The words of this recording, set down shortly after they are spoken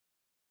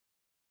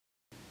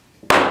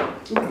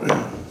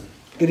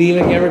Good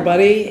evening,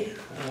 everybody.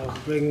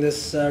 Bring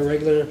this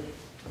regular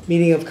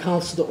meeting of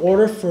council to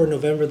order for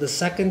November the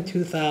 2nd,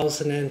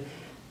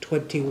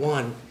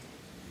 2021.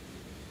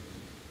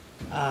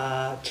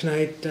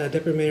 Tonight,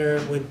 Deputy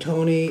Mayor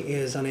Wintoniw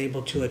is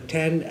unable to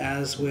attend,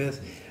 as with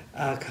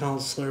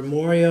Councillor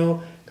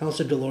Moriaux.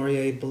 Councillor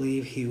Delaurier, I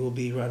believe he will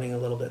be running a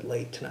little bit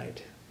late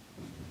tonight.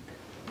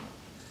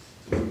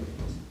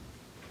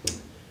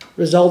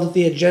 Result of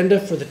the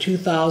agenda for the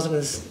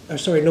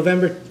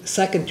November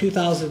 2nd,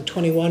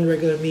 2021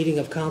 regular meeting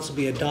of council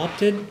be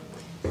adopted.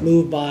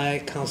 Moved by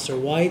Councillor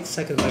Whyte,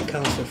 seconded by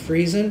Councillor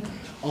Friesen.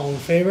 All in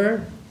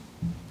favor?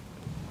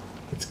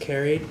 It's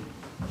carried.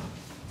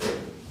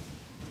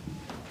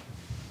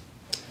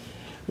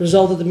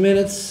 Result of the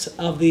minutes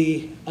of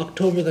the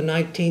October the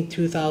 19th,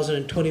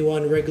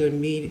 2021 regular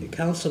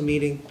council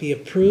meeting be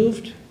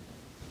approved.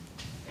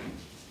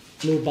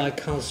 Moved by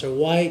Councillor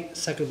Whyte,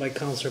 seconded by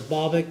Councillor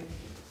Bobick.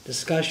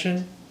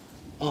 Discussion.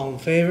 All in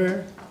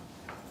favor?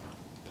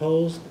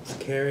 Opposed? It's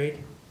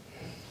carried.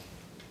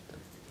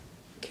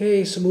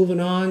 Okay, so moving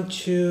on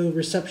to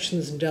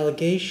receptions and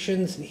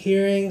delegations and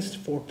hearings.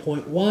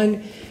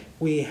 4.1.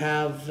 We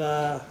have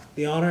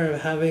the honor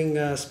of having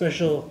a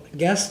special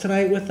guest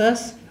tonight with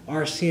us,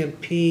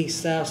 RCMP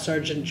Staff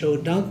Sergeant Joe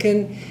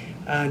Duncan,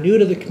 new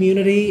to the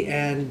community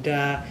and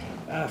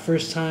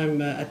first time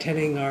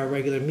attending our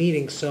regular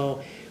meeting.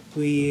 So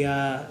we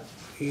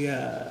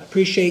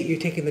appreciate you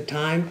taking the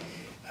time,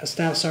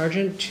 Staff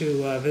Sergeant,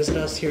 to visit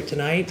us here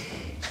tonight,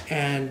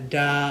 and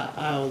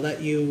I'll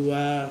let you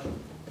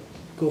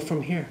go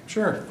from here.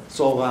 Sure.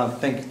 So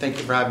thank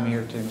you for having me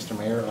here today, Mr.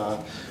 Mayor.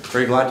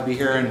 Very glad to be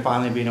here and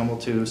finally being able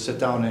to sit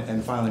down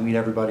and finally meet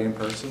everybody in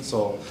person.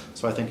 So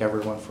I thank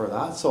everyone for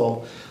that.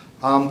 So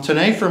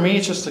tonight for me,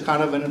 it's just a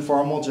kind of an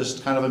informal,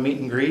 just kind of a meet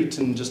and greet,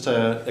 and just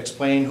to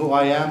explain who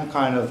I am,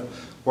 kind of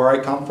where I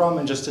come from,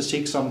 and just to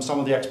seek some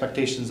of the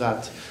expectations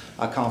that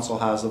council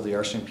has of the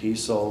RCMP.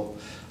 So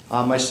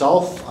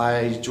myself,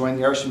 I joined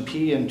the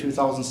RCMP in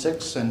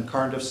 2006 in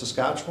Cardiff,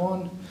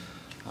 Saskatchewan.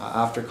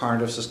 After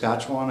Cardiff,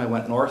 Saskatchewan, I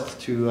went north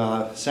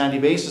to Sandy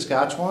Bay,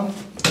 Saskatchewan.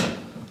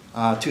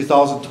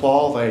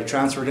 2012, I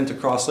transferred into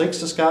Cross Lake,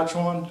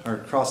 Saskatchewan, or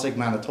Cross Lake,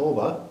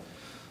 Manitoba,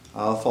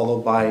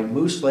 followed by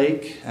Moose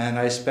Lake, and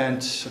I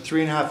spent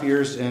 3.5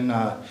 years in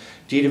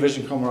D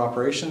Division Criminal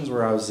Operations,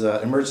 where I was the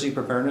Emergency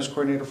Preparedness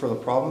Coordinator for the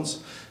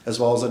province, as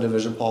well as a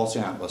Division Policy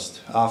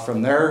Analyst.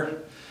 From there,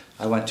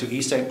 I went to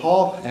East St.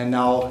 Paul, and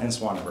now in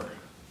Swan River.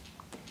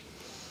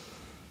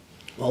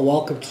 Well,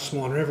 welcome to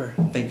Swan River.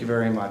 Thank you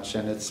very much,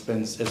 and it's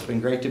been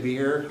great to be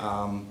here.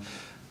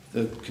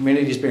 The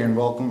community's been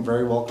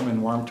very welcome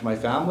and warm to my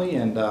family,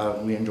 and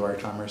we enjoy our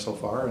time here so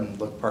far and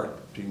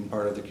being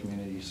part of the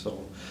community.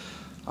 So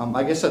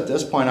I guess at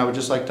this point I would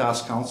just like to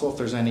ask council if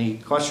there's any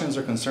questions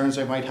or concerns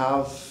they might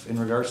have in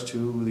regards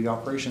to the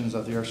operations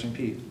of the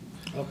RCMP.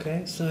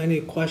 Okay, so any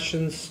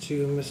questions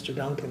to Mr.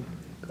 Duncan?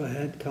 Go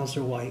ahead,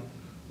 Councillor Whyte.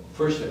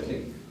 First, I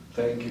think,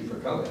 thank you for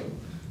coming.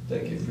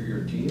 Thank you for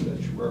your team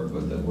that you work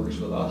with, that works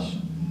with us.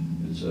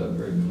 It's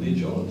very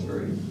collegial, it's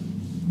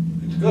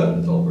good,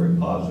 it's all very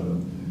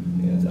positive.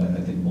 And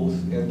I think both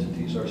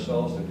entities,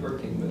 ourselves and your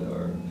team,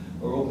 are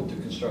open to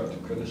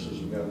constructive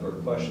criticism and our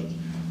questions.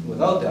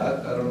 Without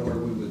that, I don't know where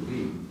we would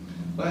be.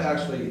 But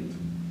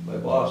my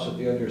boss at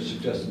the end here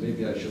suggested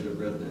maybe I should have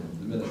read the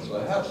minutes. So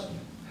I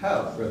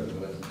have read the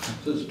minutes.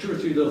 So there's 2 or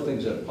 3 little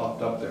things that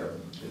popped up there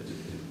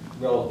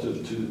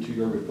relative to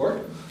your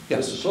report.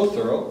 Yes. This is so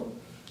thorough,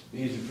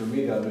 easy for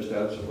me to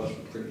understand, so it must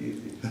be pretty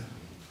easy.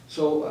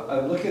 So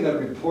I'm looking at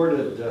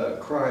reported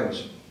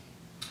crimes,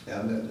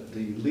 and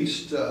the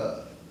least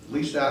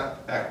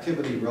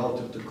activity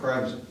relative to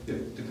crimes,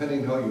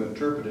 depending how you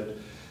interpret it,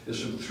 is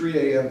from 3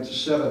 a.m. to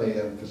 7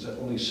 a.m. because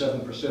only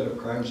 7% of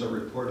crimes are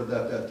reported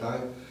at that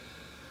time.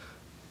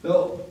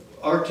 Now,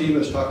 our team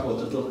has talked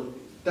about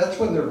that's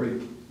when they're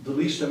the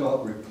least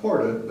amount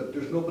reported, but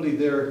there's nobody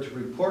there to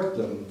report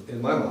them,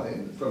 in my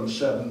mind, from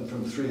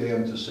 3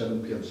 a.m. to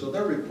 7 p.m. So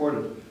they're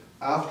reported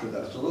after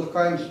that. So those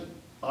crimes,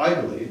 I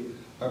believe,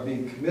 are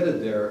being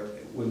committed there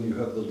when you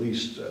have the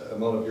least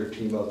amount of your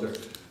team out there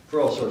for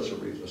all sorts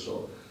of reasons.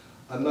 So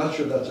I'm not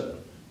sure that's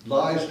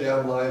lies,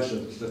 damn lies,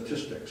 and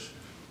statistics.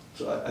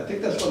 So I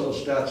think that's one of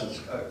those stats that's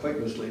quite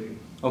misleading.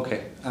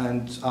 Okay,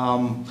 and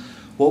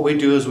what we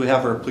do is we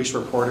have our police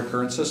report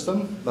occurrence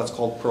system. That's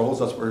called PROS.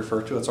 That's what we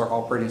refer to. It's our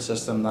operating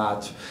system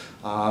that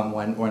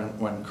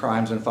when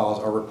crimes and files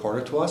are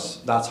reported to us,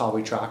 that's how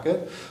we track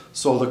it.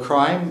 So the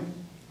crime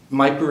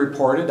might be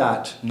reported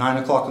at 9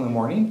 o'clock in the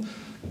morning,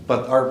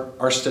 but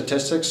our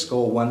statistics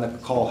go when the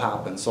call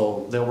happens.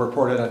 So they'll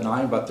report it at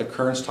 9, but the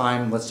occurrence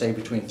time, let's say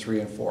between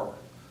 3 and 4.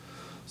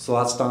 So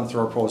that's done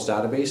through our PROS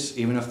database.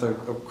 Even if the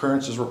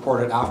occurrence is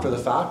reported after the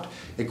fact,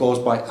 it goes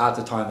by at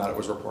the time that it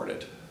was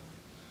reported.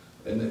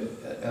 And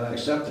I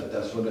accept that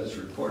that's when it's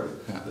reported,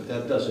 yeah. But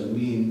that doesn't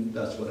mean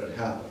that's when it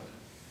happened.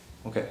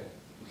 Okay.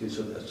 Okay,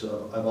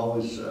 so I've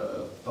always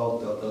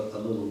felt a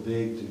little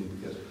vague to me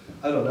because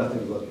I know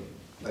nothing about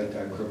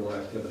nighttime criminal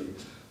activity.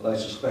 But I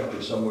suspect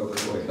there's somewhere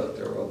they're going out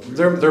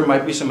there. There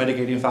might be some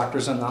mitigating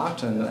factors in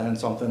that, and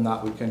something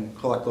that we can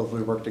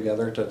collectively work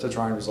together to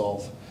try and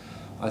resolve.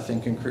 I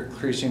think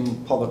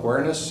increasing public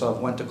awareness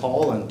of when to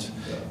call and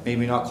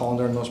maybe not calling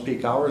during those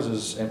peak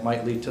hours it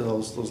might lead to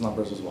those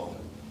numbers as well.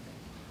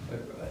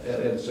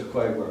 And it's a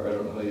quagmire. I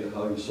don't know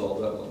how you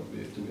solve that one,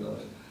 to be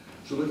honest.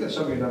 So look at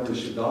some of your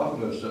numbers.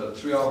 Duane was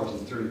 3 hours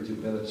and 32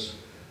 minutes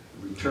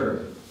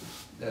return,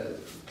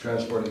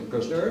 transporting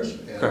prisoners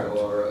and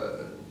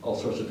or all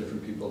sorts of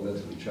different people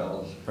mentally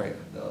challenged. Right.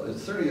 Now,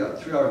 it's 3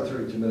 hours and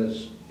 32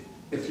 minutes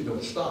if you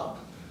don't stop.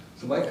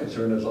 So my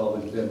concern has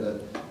always been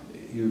that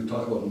you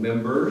talk about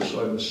members,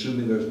 so I'm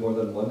assuming there's more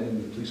than one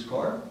in the police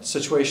car?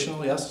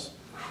 Situational, yes.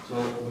 So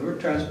when we're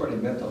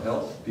transporting mental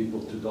health people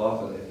to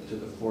Dauphin, to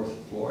the 4th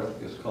floor, I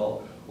think it's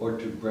called, or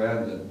to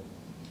Brandon,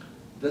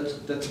 that's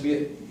to be,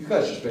 you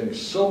guys are spending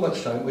so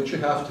much time, which you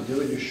have to do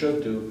and you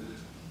should do,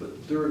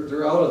 but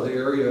they're out of the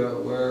area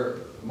where,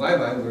 in my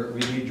mind,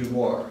 we need you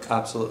more.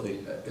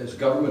 Absolutely. Has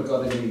government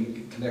got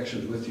any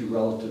connections with you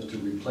relative to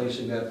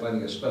replacing that,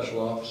 finding a special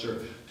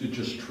officer to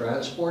just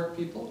transport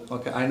people?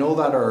 Okay, I know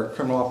that our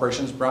criminal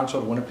operations branch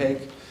out of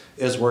Winnipeg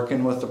is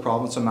working with the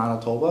province of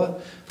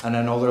Manitoba, and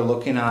I know they're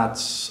looking at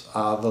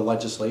the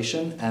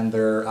legislation, and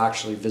they're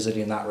actually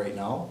visiting that right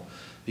now.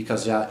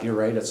 Because yeah, you're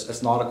right,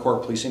 it's not a core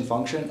policing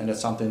function, and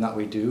it's something that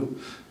we do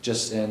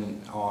just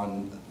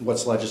on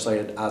what's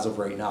legislated as of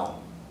right now.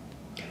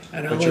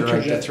 But you're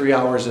right, the 3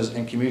 hours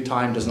in commute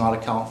time does not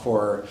account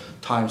for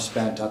time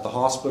spent at the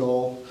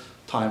hospital,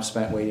 time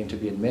spent waiting to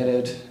be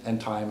admitted, and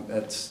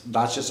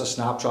that's just a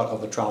snapshot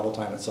of the travel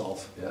time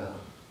itself. Yeah.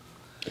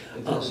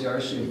 And does the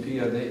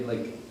RCMP, are they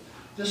like,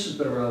 this has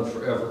been around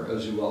forever,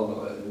 as you all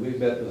know, and we've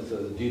met with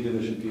the D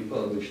Division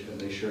people, and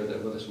they shared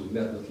that with us. We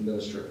met with the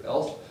Minister of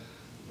Health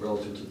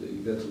relative to the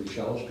mentally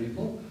challenged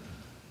people,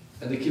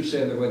 and they keep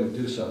saying they're going to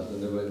do something,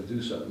 they're going to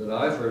do something. And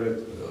I've heard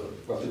it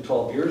roughly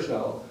 12 years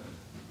now,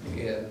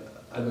 and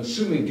I'm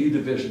assuming D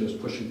Division is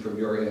pushing from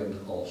your end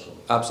also.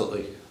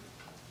 Absolutely.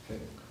 Okay.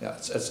 Yeah,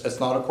 it's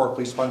not a core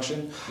police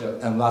function,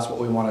 and that's what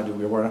we want to do.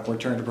 We're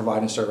trying to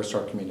provide a service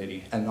to our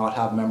community and not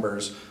have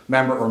members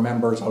out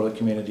of the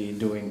community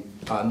doing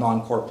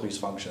non-core police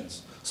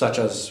functions, such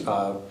as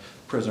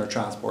prisoner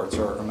transports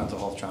or mental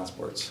health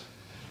transports.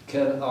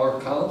 Can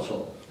our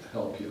council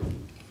help you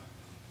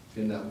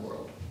in that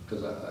world?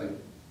 Because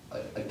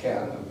I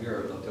can, I'm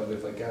here, don't tell me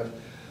if I can't.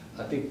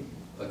 I think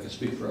I can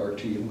speak for our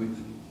team.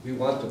 We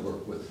want to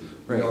work with you.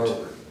 Right.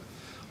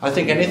 I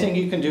think anything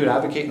you can do to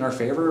advocate in our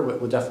favor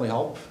would definitely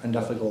help and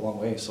definitely go a long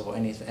way. So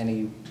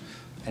any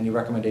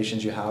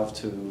recommendations you have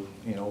to,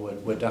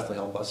 would definitely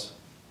help us.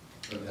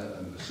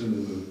 I'm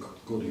assuming we would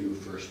go to you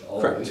first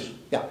always. Correct.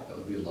 Yeah. That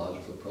would be a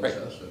logical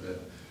process. Right. And then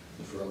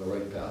if we're on the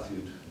right path,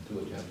 you'd do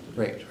what you have to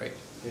do. Right. Okay,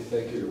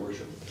 thank you, Your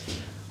Worship.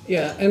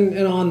 Yeah, and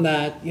on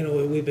that,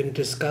 we've been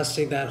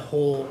discussing that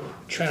whole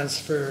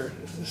transfer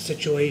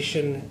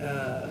situation.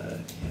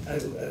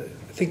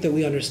 I think that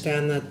we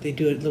understand that they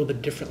do it a little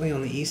bit differently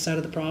on the east side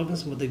of the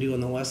province than what they do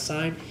on the west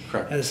side.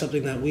 Correct. And it's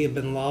something that we have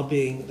been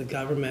lobbying the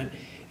government.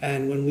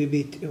 And when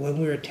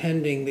we're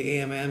attending the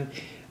AMM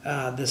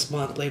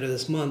later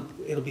this month,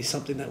 it'll be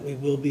something that we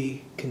will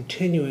be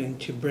continuing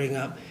to bring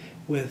up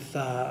with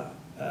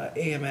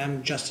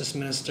AMM, Justice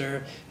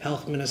Minister,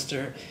 Health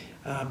Minister,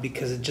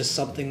 because it's just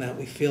something that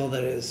we feel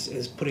that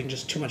is putting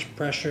just too much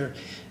pressure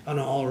on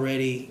an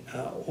already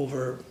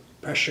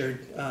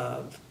over-pressured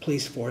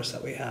police force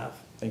that we have.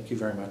 Thank you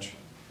very much.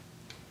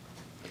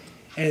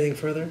 Anything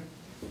further?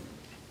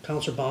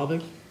 Councillor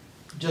Bobick?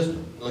 Just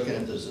looking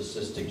at the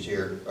statistics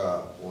here,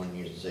 when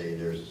you say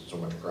there's so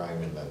much crime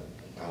in the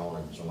town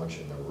and so much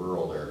in the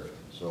rural there,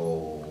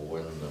 so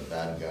when the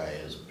bad guy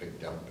is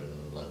picked up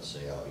and let's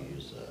say I'll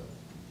use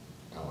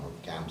the town of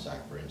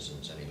Kamsack for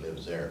instance, and he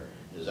lives there,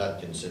 is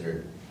that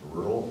considered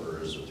rural, or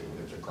is it,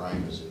 if the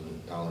crime is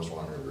in the town of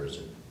Swan River, is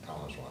it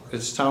town of Swan River?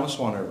 It's town of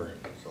Swan River.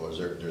 So is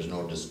there's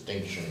no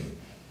distinction,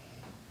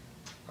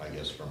 I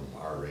guess, from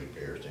our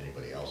ratepayers to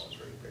anybody else's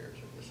ratepayers,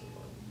 I guess is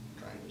what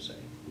I'm trying to say.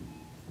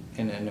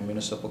 In a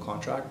municipal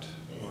contract,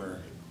 or?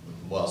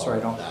 Well, sorry,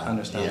 I don't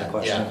understand the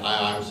question.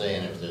 Yeah, I'm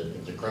saying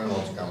if the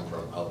criminals come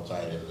from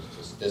outside in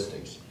the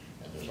statistics,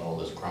 and there's all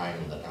this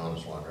crime in the town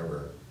of Swan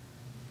River,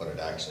 but it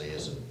actually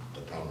isn't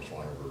the town of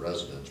Swan River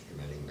residents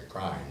committing the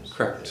crimes.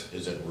 Correct.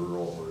 Is it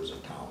rural or is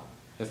it town?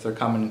 If they're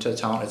coming into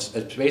town, it's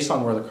based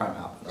on where the crime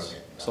happens.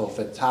 Okay. So if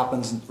it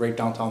happens right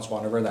downtown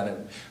Swan River, then it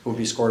would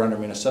be scored under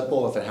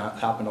municipal. If it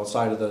happened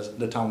outside of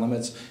the town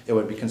limits, it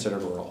would be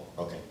considered rural.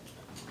 Okay.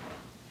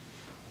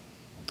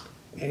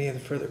 Any other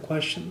further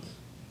questions?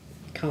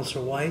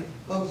 Councillor Whyte?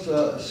 How's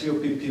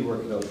COPP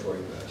working out for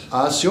you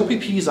guys?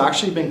 COPP has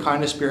actually been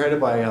kind of spearheaded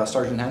by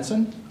Sergeant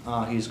Henson.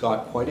 He's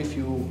got quite a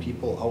few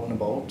people out and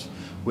about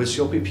with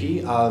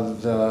COPP.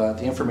 The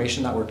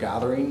information that we're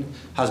gathering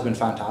has been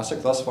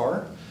fantastic thus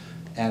far,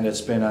 and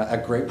it's been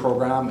a great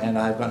program, and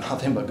I've got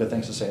nothing but good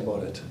things to say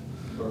about it.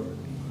 Perfect.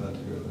 Glad to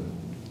hear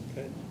that.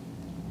 Good.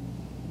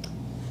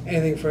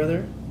 Anything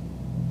further?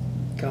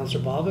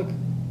 Councillor Bobick?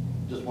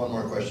 Just one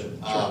more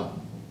question. Sure.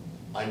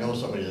 I know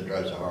somebody that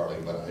drives a Harley,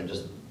 but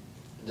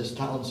this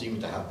town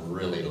seems to have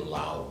really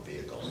loud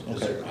vehicles.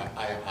 Okay.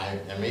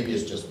 And maybe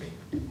it's just me,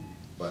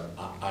 but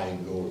I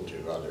go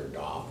to other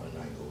Dauphin,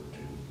 I go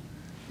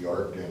to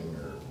Yorkton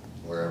or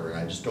wherever, and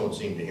I just don't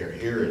seem to hear.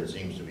 Here it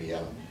seems to be,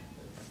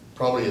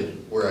 probably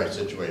where I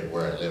situate,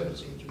 where I live, it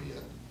seems to be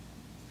an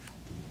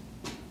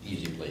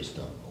easy place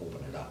to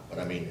open it up. But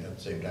I mean, at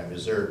the same time,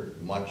 is there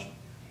much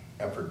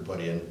effort put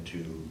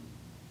into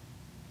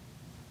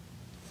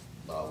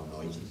loud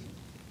noises?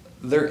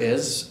 There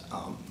is.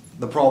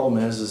 The problem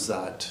is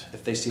that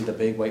if they see the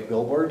big white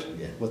billboard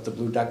Yeah. with the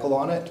blue decal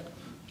on it,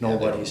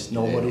 nobody's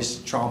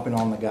chomping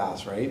on the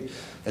gas, right?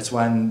 It's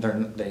when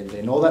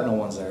they know that no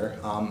one's there.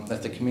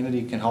 If the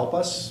community can help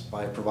us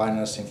by providing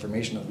us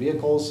information of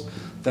vehicles,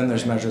 then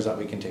there's measures that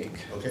we can take.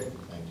 Okay,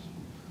 thanks.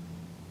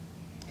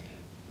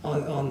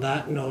 On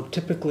that note,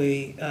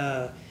 typically,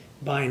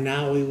 by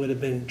now, we would have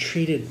been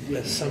treated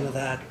with some of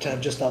that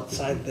just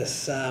outside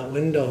this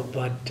window,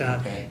 but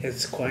Okay.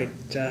 it's quite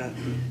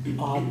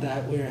odd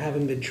that we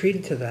haven't been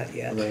treated to that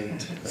yet.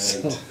 Right,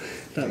 So right.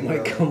 that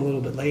might come a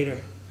little bit later.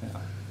 Yeah.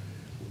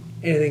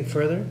 Anything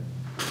further?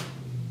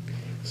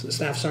 So,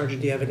 Staff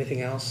Sergeant, do you have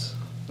anything else?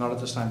 Not at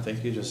this time,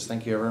 thank you. Just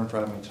thank you everyone for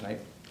having me tonight.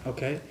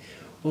 Okay.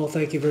 Well,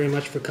 thank you very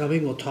much for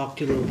coming. We'll talk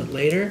to you a little bit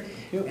later,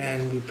 Yep.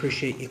 and we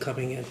appreciate you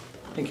coming in.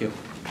 Thank you.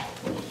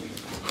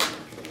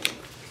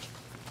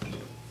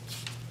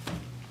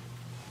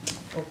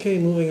 Okay,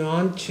 moving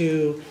on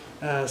to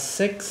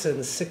 6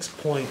 and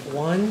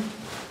 6.1.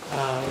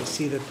 We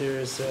see that there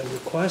is a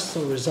request,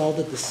 so resolved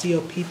that the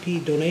COPP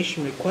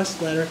donation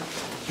request letter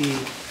be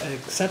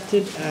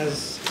accepted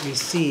as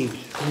received.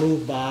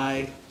 Moved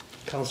by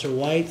Councillor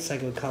Whyte,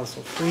 second by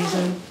Councillor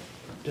Friesen.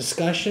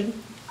 Discussion?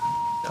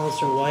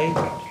 Councillor Whyte?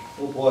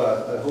 Oh boy,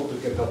 I hope we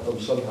can help them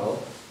somehow.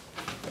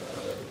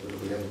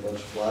 We have a bunch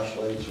of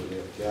flashlights, or we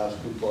have gas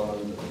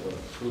coupons, and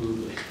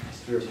food, there's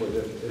 3 or 4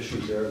 different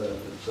issues there that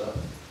it's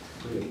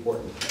pretty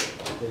important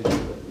thing that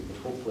we can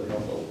hopefully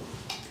help out.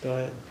 Go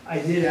ahead. I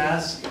did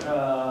ask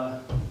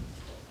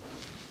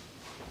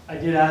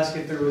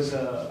if there was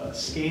a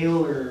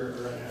scale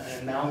or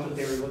an amount that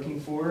they were looking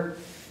for,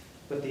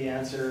 but the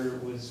answer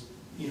was,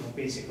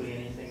 basically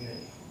anything,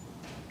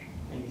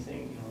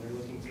 they're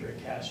looking for a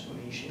cash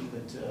donation,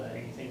 but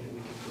anything that we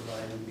could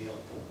provide would be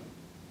helpful.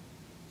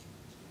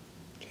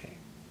 Okay.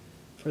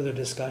 Further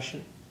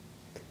discussion?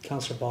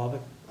 Councillor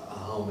Bobick?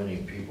 How many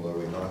people are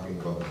we talking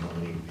about, how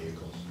many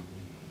vehicles?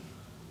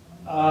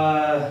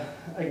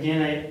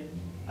 Again,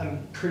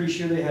 I'm pretty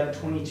sure they have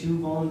 22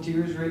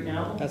 volunteers right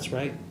now. That's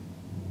right.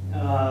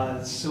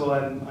 So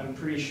I'm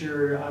pretty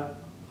sure,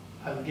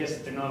 I would guess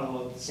that they're not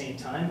all at the same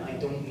time. I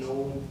don't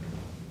know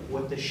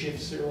what the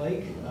shifts are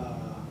like.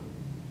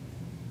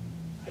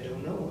 I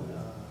don't know.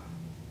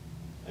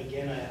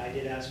 Again, I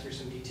did ask for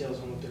some details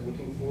on what they're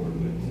looking for,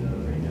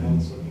 but right now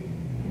it's looking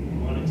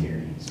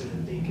monetary so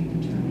that they can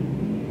determine.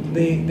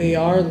 They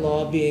are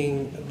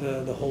lobbying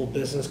the whole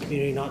business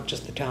community, not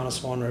just the town of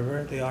Swan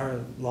River. They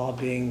are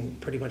lobbying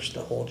pretty much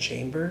the whole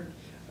chamber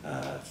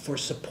for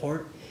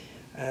support.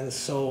 And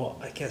so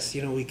I guess,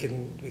 we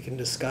can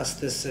discuss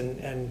this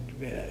and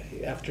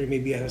after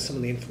maybe I have some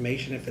of the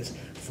information, if it's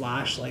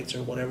flashlights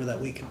or whatever that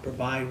we can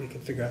provide, we can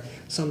figure out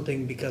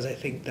something, because I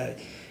think that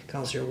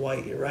Councillor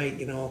Whyte, you're right,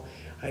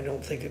 I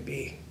don't think it'd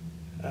be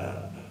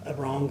a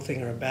wrong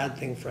thing or a bad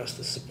thing for us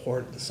to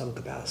support to some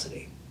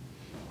capacity.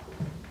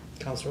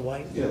 Councillor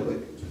Whyte? Yeah,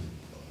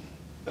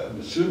 I'm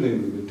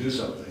assuming we would do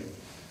something,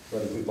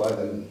 but if we buy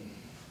them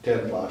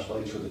 10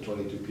 flashlights for the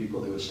 22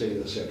 people, they would stay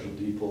in the central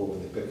depot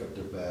when they pick up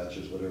their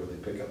badges, whatever they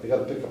pick up. They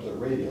gotta pick up their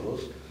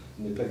radios,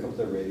 and they pick up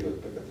their radio,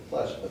 pick up the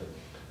flashlight.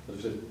 But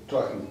if they're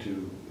talking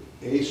to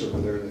Ace over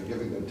there and they're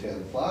giving them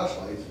 10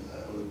 flashlights,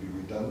 that would be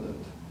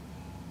redundant.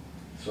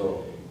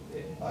 So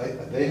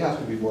they have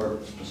to be more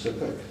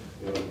specific,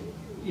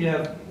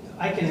 Yeah,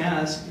 I can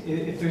ask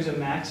if there's a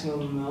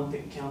maximum amount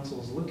that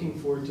council is looking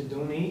for to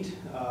donate.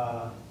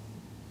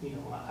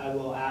 I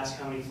will ask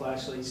how many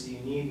flashlights do you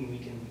need, and we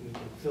can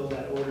fill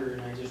that order,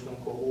 and I just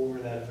don't go over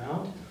that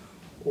amount.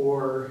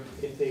 Or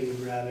if they would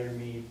rather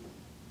me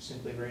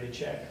simply write a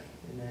check,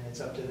 and then it's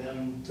up to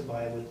them to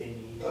buy what they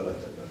need. I like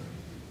that better.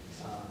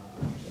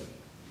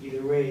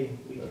 Either way,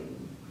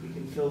 we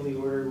can fill the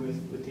order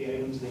with the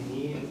items they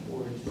need,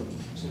 or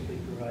simply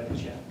provide a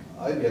check.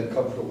 I'd be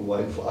uncomfortable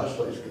buying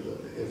flashlights, because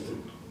if they're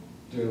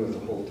doing with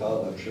the whole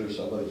town, I'm sure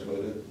somebody's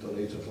going to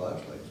donate some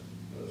flashlights.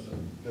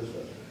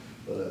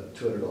 But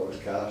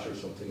 $200 cash or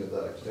something of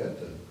that extent,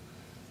 and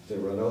if they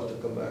run out, they'll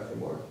come back for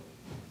more.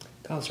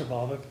 Councillor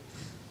Bobick?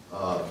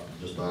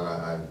 Just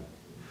I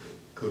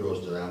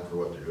kudos to them for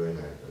what they're doing.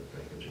 I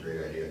think it's a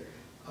great idea.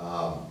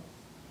 I'll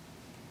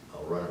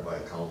run it by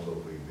council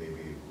if we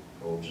maybe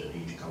approach that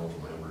each council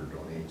member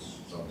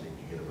donates something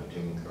to get them a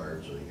tin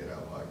card so they get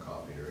out hot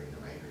coffee during the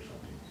night or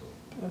something. So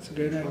That's a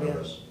great each one idea.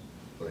 of us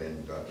put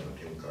in, got them a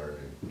tin card,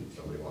 and if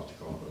somebody wants to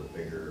come up with a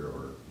figure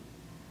or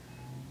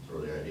throw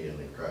the idea in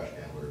the trash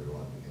can, whatever you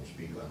want, we can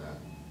speak on that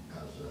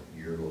as the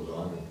year goes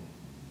on. And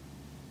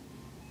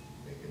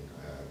they can,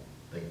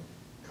 I think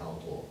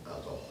council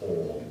as a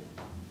whole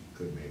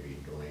could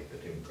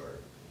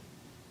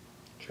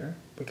Sure,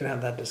 we can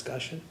have that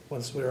discussion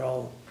once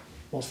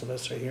most of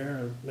us are here,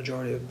 or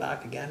majority of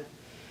back again.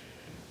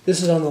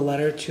 This is on the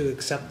letter to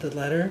accept the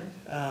letter,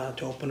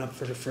 to open up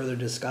for the further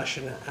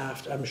discussion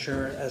after, I'm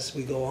sure, as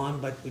we go on,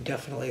 but we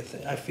definitely,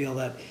 I feel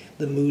that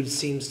the mood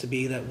seems to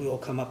be that we will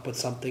come up with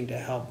something to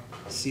help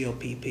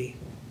COPP.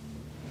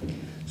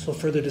 So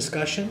further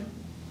discussion?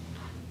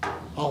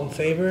 All in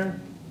favor?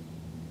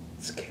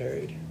 It's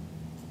carried.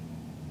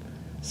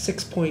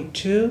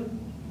 6.2.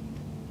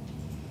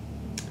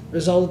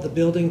 Result of the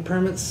building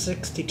permits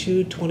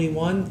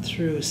 6221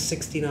 through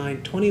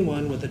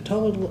 6921 with a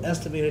total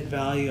estimated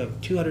value of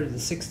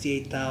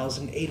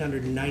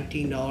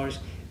 $268,819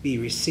 be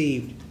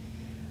received.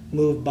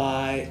 Moved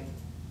by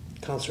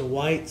Councillor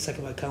Whyte,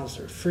 second by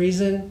Councillor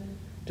Friesen.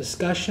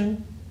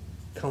 Discussion.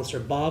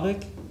 Councillor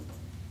Bobick.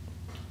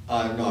 No,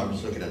 I'm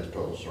just looking at the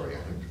total, sorry,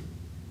 I'm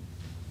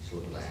just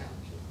looking at the hand.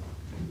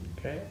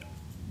 Okay.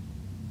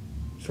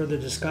 Further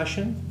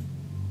discussion?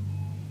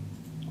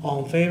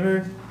 All in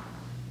favor?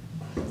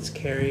 It's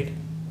carried.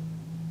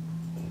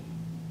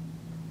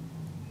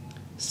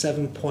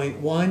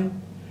 7.1,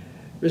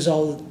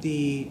 resolve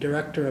the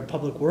Director of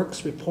Public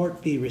Works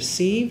report be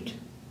received.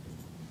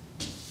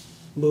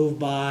 Moved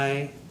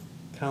by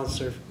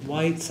Councillor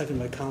Whyte, second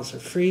by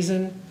Councillor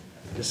Friesen.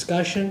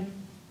 Discussion.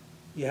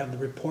 You have the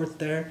report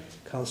there.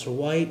 Councillor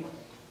Whyte.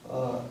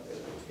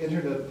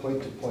 Internet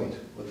point-to-point,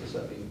 what does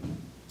that mean?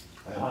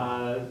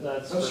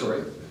 That's I'm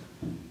sorry.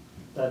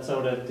 That's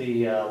out at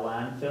the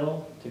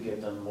landfill to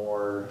give them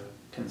more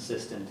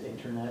consistent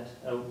internet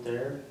out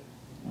there,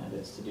 and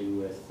it's to do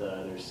with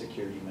their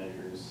security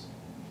measures,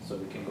 so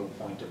we can go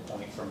point to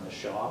point from the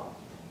shop,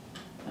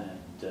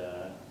 and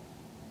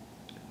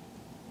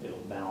it'll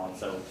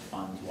balance out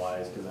funds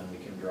wise, because then we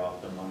can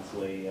drop the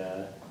monthly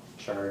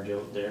charge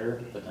out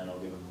there, but then it'll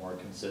give them more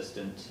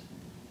consistent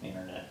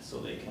internet so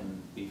they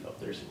can beef up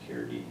their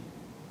security.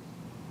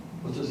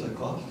 What does that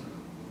cost?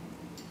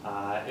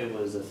 It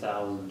was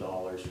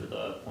 $1,000 for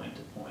the point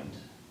to point.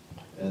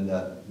 And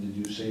did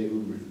you say it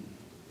would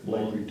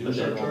Well, reduce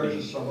but our then we'll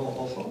charges be- some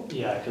also?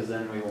 Yeah, because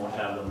then we won't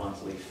have the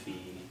monthly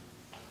fee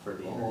for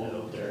the internet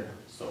out there,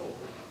 so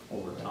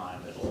over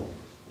time it'll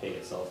pay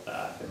itself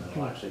back, and then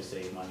it'll actually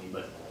save money,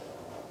 but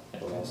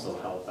it'll also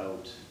help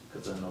out,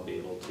 because then they'll be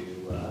able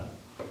to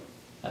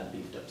have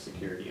beefed up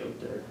security out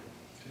there.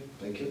 Okay,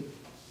 thank you.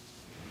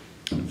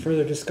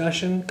 Further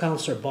discussion.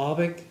 Councillor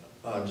Bobick.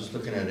 Just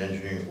looking at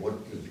engineering, what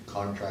is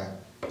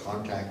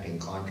contacting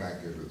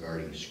contractors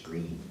regarding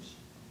screens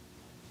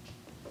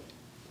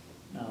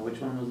Which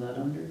one was that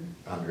under?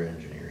 under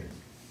engineering?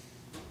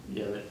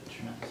 Yeah,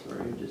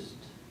 sorry, just,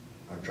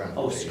 I'm trying to.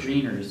 oh,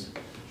 screeners.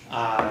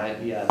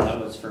 Yeah, that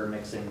was for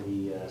mixing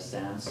the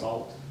sand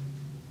salt,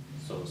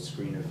 so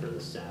screener for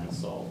the sand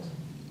salt,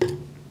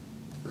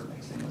 for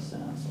mixing the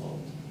sand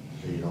salt.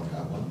 So you don't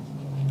have one?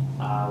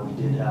 We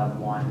did have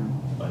one,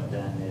 but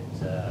then it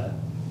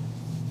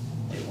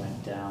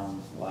went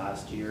down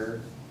last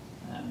year,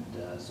 and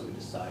so we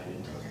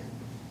decided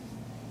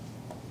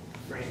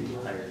Frame to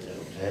broke. hire it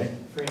out. Hey?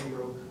 Frame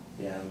broke.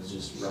 Yeah, it was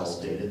just Salted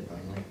rusted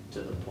finally?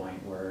 to the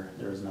point where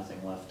there was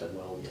nothing left to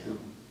weld to.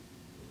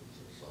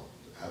 So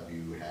have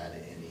you had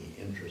any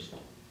interest?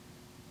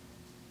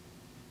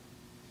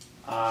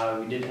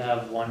 We did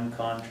have one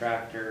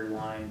contractor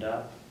lined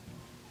up,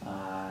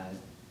 and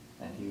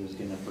he was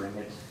gonna bring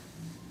it,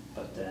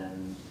 but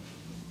then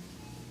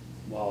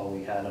while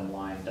we had him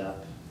lined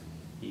up,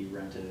 he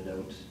rented it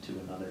out to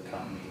another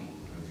company.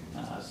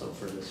 So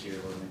for this year,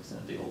 we're mixing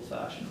it the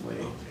old-fashioned way.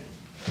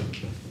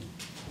 Okay,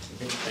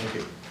 thank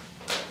you.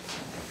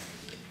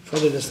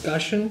 Further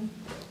discussion?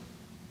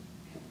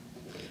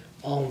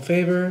 All in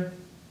favor?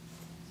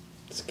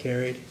 It's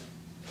carried.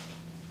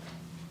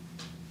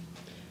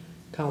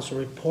 Council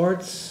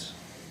reports.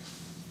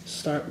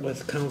 Start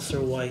with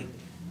Councillor Whyte.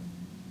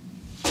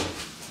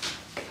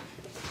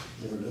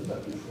 Never done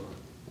that before.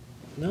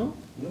 No?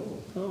 No.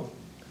 Oh.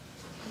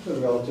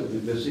 Been relatively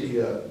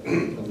busy.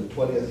 On the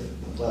 20th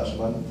last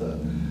month,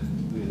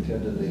 we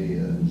attended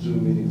a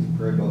Zoom meeting for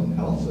Prairie Mountain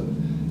Health,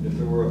 and if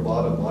there were a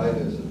bottom line,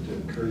 is it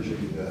encouraging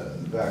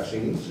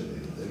vaccines.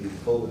 The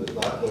COVID is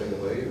not going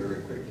away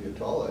very quickly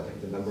at all. I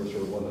think the numbers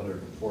are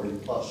 140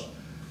 plus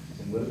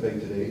in Winnipeg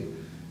today.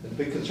 And the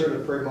big concern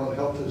of Prairie Mountain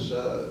Health is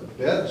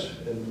beds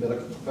and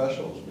medical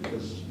professionals,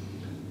 because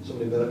so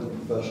many medical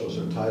professionals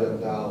are tied up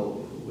now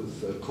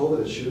with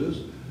COVID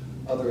issues.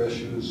 Other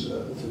issues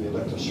through the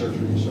elective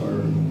surgeries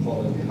are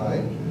falling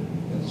behind,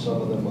 and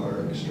some of them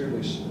are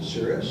extremely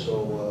serious,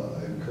 so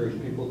I encourage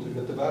people to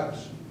get the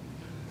vax.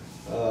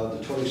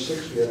 The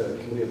 26th, we had a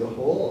committee of the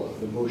whole.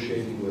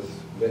 Negotiating with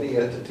many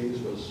entities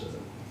was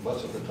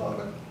much of the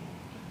topic.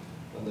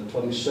 On the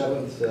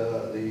 27th,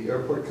 the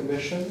airport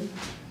commission,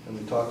 and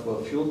we talked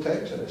about fuel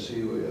tanks, and I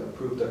see we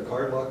approved a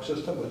card lock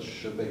system, which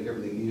should make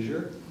everything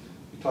easier.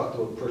 We talked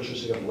about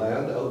purchasing of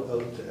land out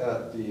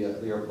at the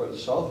airport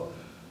itself.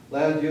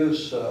 Land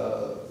use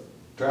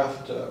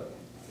draft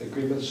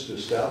agreements to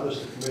establish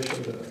the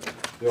commission.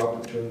 The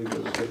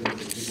opportunity was given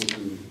for people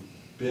to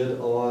bid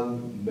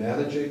on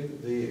managing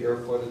the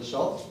airport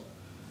itself.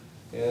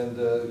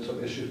 and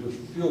some issues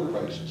with fuel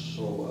prices.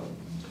 So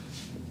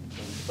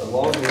a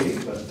long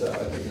meeting, but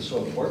I think it's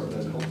so important,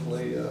 and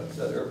hopefully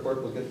that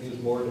airport will get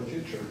used more in the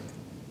future.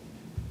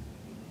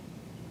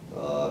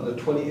 The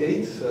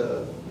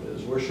 28th,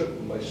 His Worship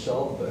and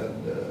myself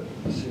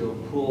and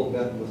CEO Poole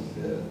met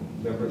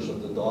with members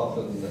of the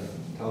Dauphin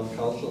Town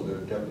Council, their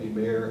Deputy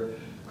Mayor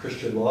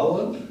Christian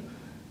Lawland,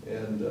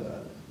 and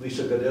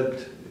Lisa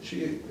Gadet.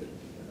 She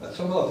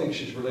somehow thinks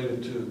she's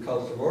related to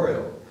Councillor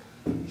Moriaux,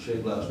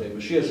 same last name,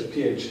 but she has a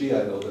PhD,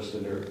 I noticed,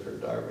 in her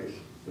diaries,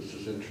 which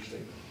is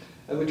interesting.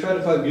 And we try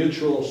to find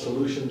mutual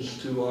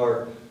solutions to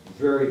our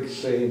very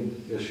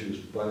same issues,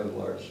 by and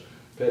large.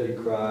 Petty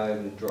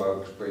crime,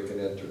 drugs, break and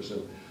enters.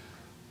 And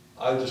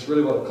I just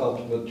really want to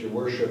compliment Your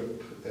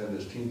Worship and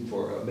his team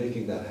for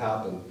making that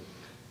happen,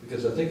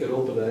 because I think it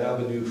opened an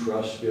avenue for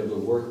us to be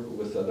able to work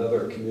with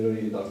another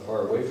community not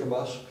far away from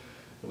us.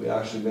 And we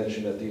actually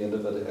mentioned at the end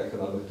of it,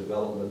 economic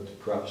development,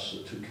 perhaps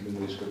the two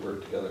communities could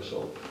work together.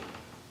 So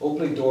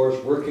opening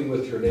doors, working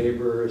with your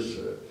neighbors,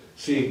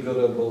 seeing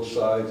good on both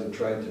sides and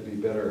trying to be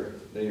better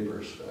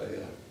neighbors.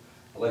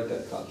 I like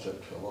that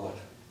concept a lot.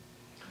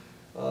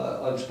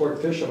 On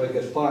sport fish, I might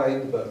get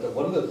fined, but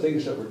one of the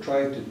things that we're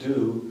trying to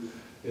do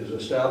is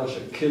establish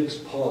a kids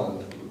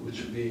pond,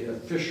 which would be a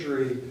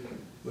fishery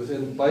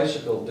within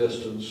bicycle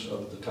distance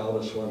of the town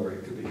of Swan, or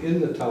it could be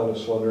in the town of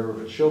Swan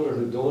for children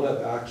who don't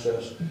have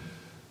access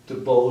to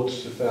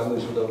boats, to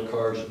families without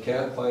cars, who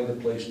can't find a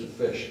place to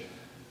fish.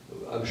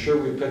 I'm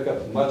sure we pick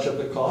up much of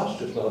the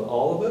cost, if not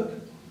all of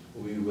it.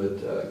 We would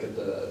get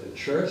the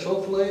insurance,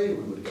 hopefully.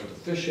 We would get the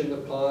fish in the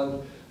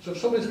pond. So if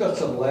somebody's got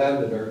some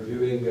land in our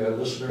viewing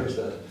listeners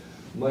that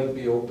might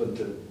be open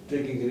to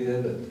digging it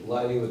in and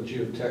lining with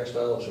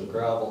geotextile and some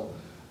gravel,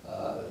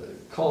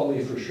 call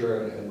me for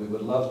sure, and we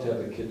would love to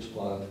have a kids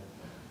pond.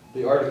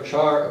 The Arctic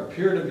char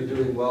appear to be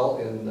doing well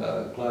in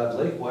Glad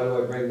Lake. Why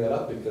do I bring that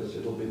up? Because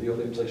it'll be the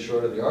only place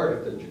short of the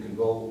Arctic that you can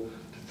go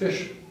to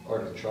fish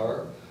Arctic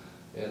char,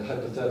 and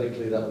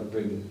hypothetically that would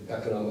bring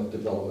economic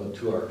development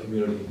to our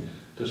community.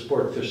 The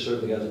sport fish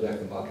certainly has an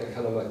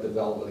economic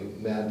development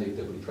mandate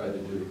that we try to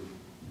do.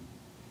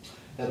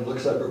 And it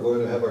looks like we're going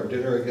to have our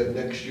dinner again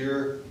next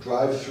year,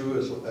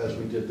 drive-through as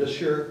we did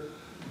this year.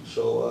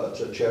 So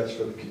it's a chance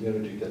for the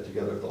community to get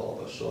together with all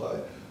of us.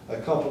 So I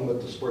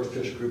compliment the Sport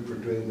Fish Group for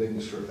doing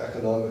things for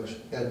economics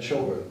and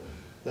children.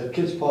 That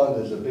kids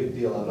pond is a big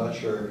deal. I'm not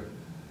sure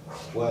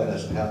why it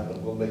hasn't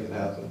happened. We'll make it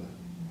happen.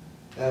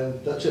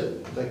 And that's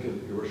it. Thank you,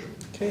 Your Worship.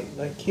 Okay,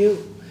 thank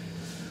you.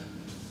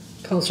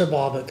 Councillor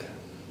Bobick.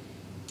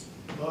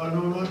 No,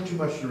 not too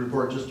much to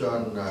report, just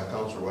on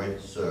Councillor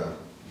Whyte's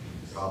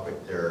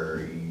topic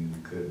there. You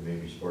could,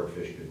 maybe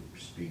Sportfish could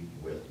speak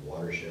with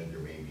Watershed. There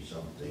may be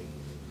something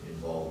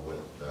involved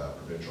with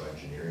provincial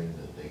engineering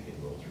that they can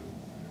go through.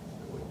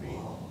 It would be,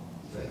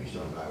 maybe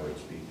something I would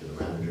speak to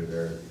the manager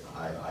there.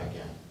 I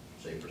can't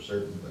say for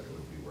certain, but it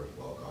would be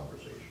worthwhile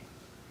conversation.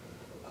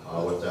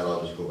 With that,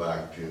 I'll just go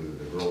back to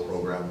the grow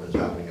program that's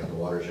happening at the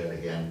Watershed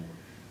again.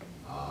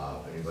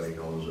 If anybody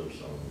knows of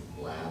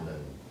some land,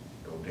 and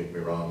don't take me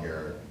wrong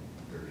here,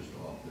 there's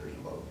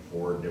about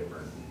 4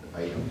 different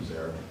items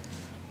there.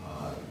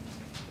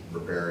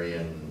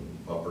 Riparian,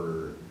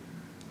 buffer,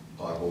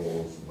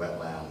 potholes,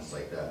 wetlands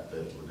like that,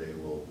 that they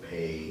will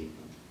pay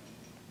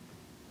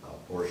a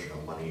portion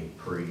of money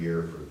per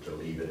year to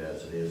leave it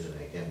as it is, and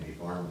it can be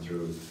farmed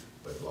through,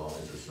 but as long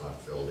as it's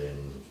not filled in,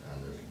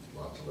 and there's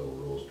lots of little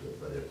rules to it.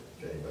 But if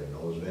anybody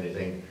knows of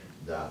anything,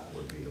 that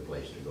would be the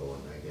place to go.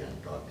 And again,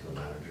 talk to the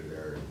manager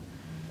there,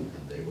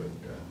 and they would.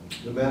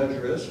 The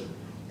manager is?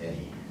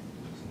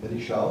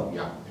 Eddie Shaw?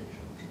 Yeah.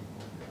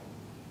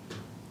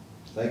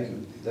 Thank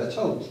you. That's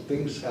how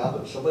things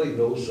happen. Somebody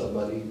knows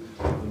somebody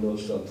who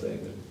knows something.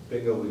 And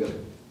bingo, we got a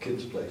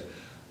kid's place.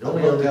 I'd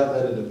love to have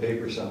that in the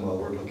paper somehow.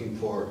 We're looking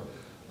for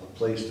a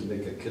place to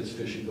make a kids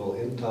fishing goal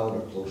in town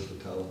or close to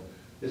town.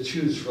 It's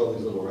huge for all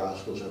these little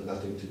rascals that have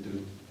nothing to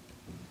do.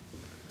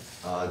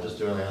 Just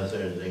the only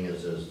other thing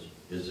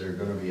is there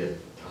going to be a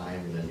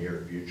time in the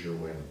near future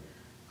when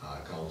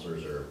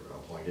councillors are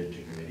appointed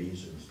to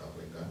committees and stuff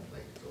like that?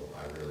 Like, so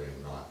I really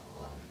am not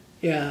on.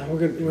 Yeah,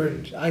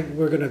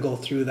 we're gonna go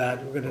through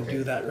that. We're gonna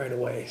do that right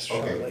away,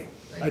 shortly.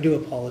 Okay. I do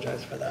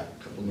apologize for that.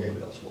 A couple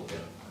nobody else will get.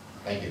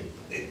 Thank you.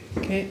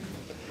 Okay,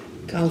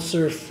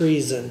 Councillor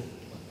Friesen.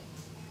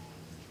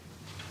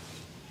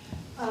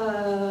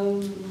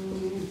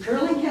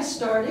 Curling has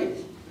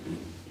started,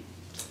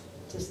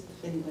 just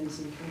if anybody's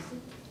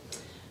interested.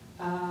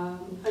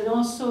 And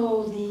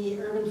also the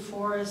urban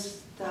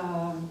forest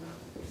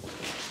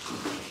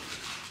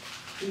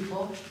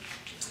people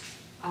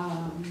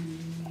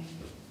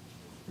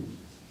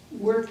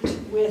worked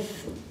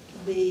with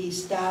the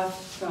staff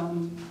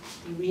from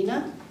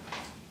Arena,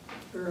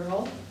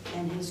 Earl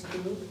and his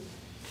crew,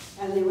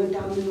 and they went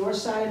down the north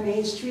side of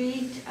Main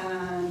Street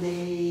and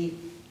they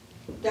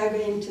dug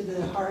into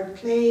the hard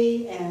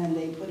clay and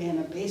they put in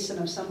a basin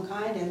of some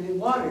kind and they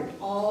watered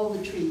all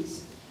the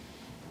trees.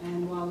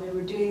 And while they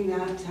were doing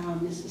that,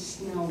 Mrs.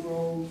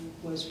 Snellgrove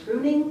was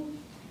pruning,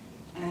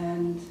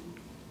 and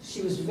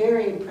she was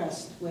very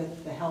impressed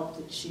with the help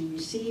that she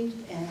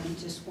received and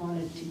just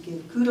wanted to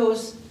give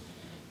kudos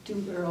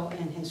to Earl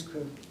and his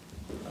crew.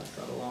 Pass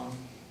that along.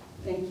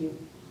 Thank you.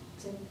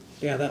 That's it.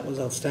 Yeah, that was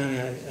outstanding.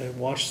 I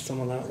watched some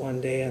of that one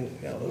day, and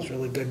yeah, it was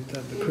really good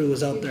that the crew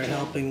was out there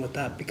helping with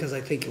that, because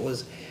I think it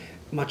was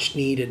much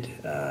needed,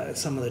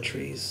 some of the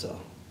trees,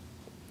 so.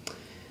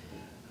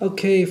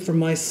 Okay, for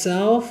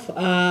myself,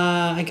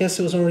 I guess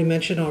it was already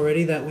mentioned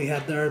already that we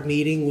had our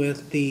meeting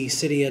with the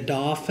city of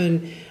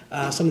Dauphin,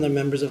 some of the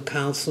members of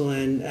council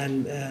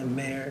and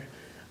mayor,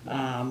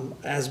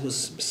 as was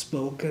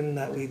spoken,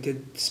 that we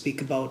did speak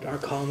about our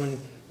common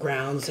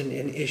grounds and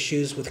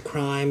issues with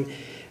crime,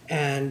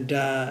 and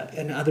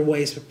other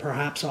ways,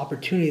 perhaps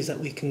opportunities that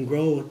we can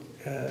grow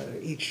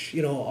each,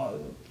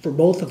 for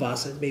both of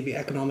us, maybe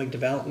economic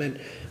development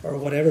or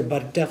whatever.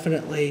 But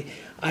definitely,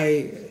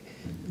 I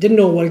didn't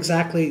know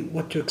exactly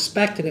what to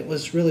expect, and it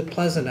was really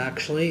pleasant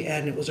actually,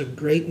 and it was a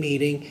great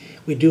meeting.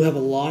 We do have a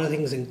lot of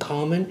things in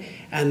common,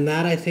 and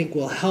that I think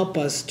will help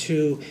us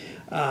to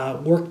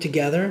work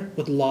together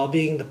with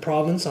lobbying the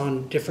province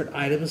on different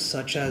items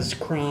such as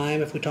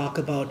crime, if we talk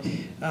about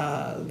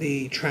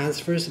the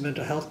transfers, the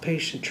mental health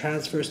patient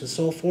transfers and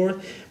so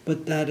forth.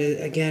 But that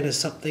again is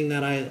something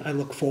that I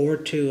look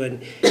forward to,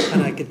 and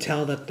I could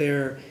tell that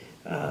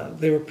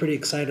they were pretty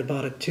excited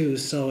about it too.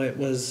 So it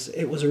was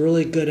a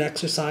really good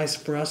exercise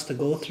for us to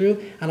go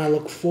through, and I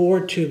look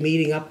forward to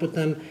meeting up with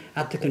them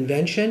at the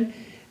convention,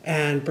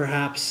 and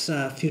perhaps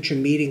future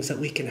meetings that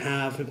we can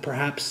have, and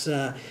perhaps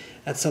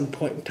at some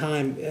point in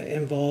time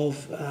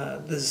involve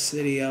the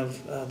city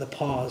of the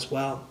Paw as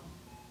well.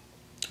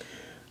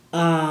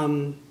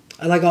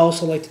 I'd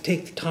also like to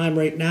take the time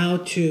right now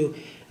to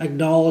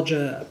acknowledge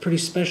a pretty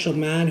special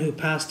man who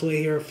passed away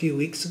here a few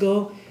weeks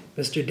ago,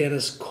 Mr.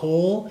 Dennis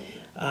Cole.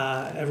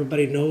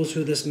 Everybody knows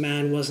who this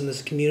man was in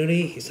this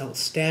community. He's an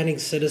outstanding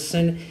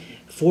citizen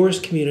for his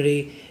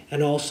community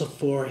and also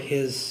for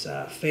his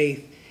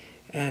faith.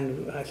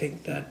 And I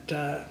think that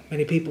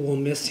many people will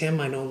miss him.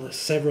 I know the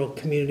several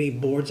community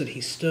boards that he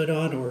stood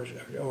on or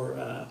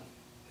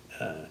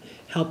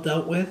helped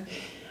out with.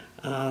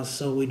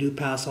 So we do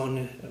pass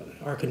on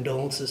our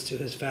condolences to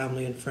his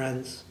family and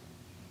friends.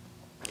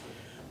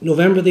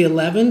 November the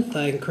 11th,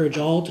 I encourage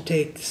all to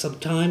take some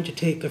time to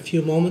take a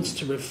few moments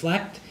to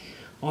reflect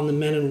on the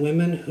men and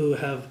women who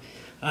have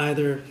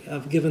either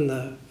given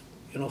the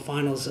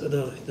finals,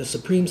 the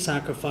supreme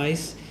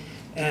sacrifice,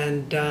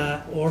 and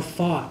or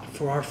fought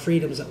for our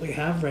freedoms that we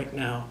have right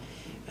now.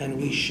 And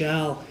we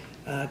shall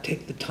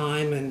take the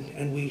time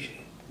and we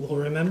will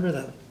remember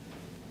them.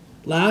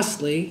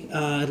 Lastly,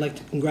 I'd like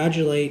to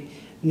congratulate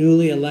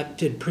newly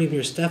elected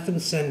Premier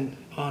Stephenson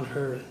on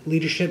her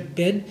leadership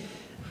bid,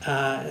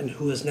 and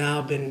who has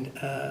now been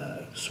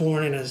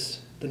sworn in as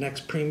the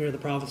next Premier of the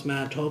province of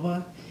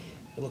Manitoba.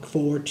 I look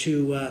forward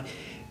to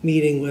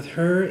meeting with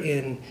her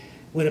in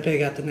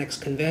Winnipeg at the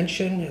next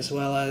convention, as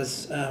well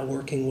as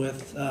working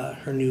with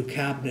her new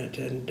cabinet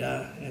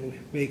and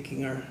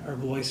making our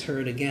voice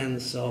heard again.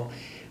 So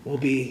we'll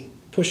be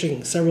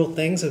pushing several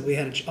things. We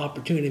had an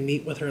opportunity to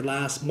meet with her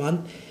last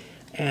month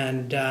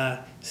and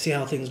see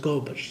how things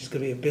go, but she's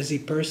going to be a busy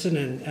person,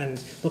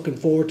 and looking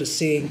forward to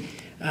seeing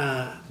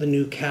the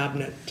new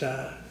cabinet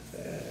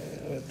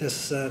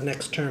this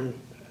next term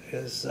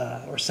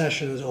or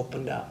session is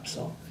opened up.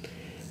 So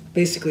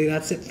basically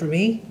that's it for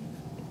me,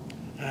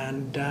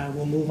 and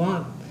we'll move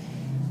on.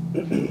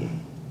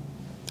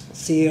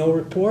 CEO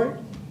report.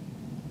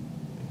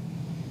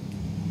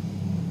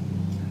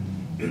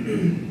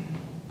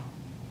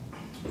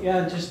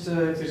 Yeah, just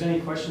if there's any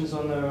questions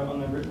on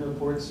the written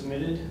report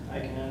submitted, I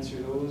can answer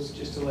those.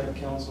 Just to let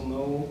council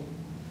know,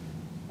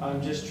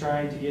 I'm just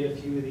trying to get a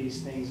few of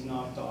these things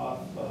knocked off.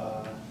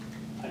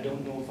 I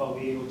don't know if I'll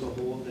be able to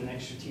hold the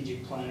next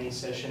strategic planning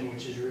session,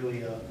 which is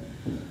really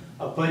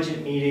a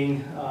budget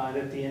meeting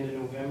at the end of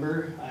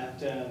November. I have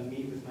to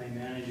meet with my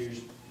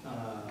managers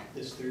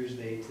this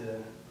Thursday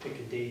to pick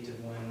a date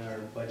of when our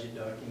budget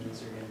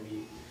documents are going to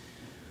be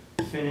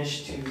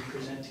finished to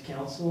present to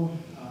council,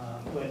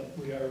 but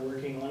we are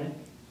working on it.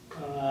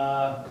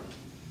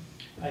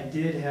 I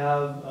did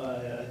have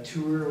a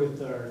tour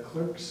with our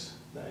clerks.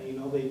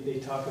 They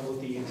talk about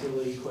the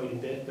utility quite a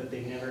bit, but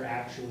they've never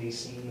actually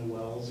seen the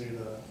wells or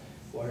the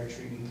water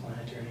treatment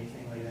plant or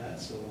anything like that.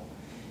 So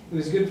it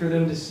was good for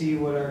them to see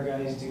what our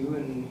guys do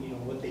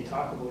and what they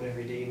talk about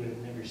every day but have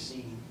never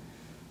seen.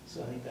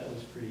 So I think that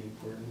was pretty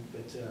important.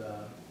 But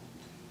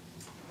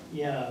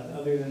yeah,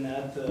 other than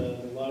that,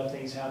 a lot of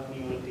things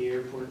happening with the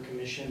airport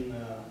commission.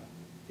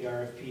 The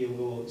RFP will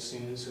go out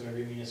soon, so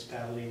every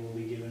municipality will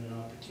be given an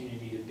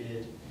opportunity to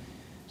bid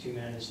to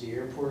manage the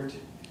airport.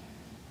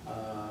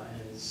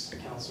 As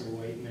Councillor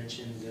Whyte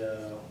mentioned,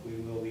 we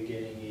will be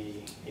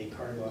getting a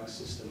card box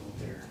system out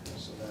there,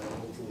 so that will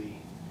hopefully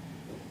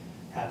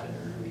happen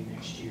early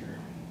next year.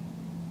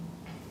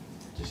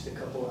 Just a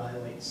couple of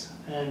highlights.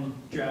 And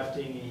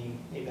drafting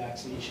a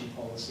vaccination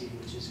policy,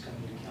 which is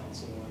coming to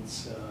council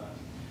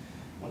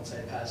once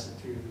I pass it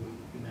through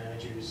the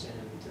managers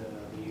and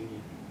the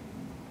union.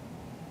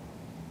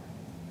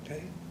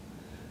 Okay.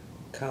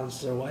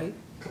 Councillor Whyte.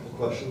 Couple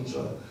questions.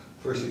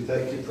 Firstly,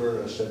 thank you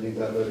for sending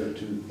that letter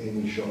to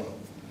Amy Shaw.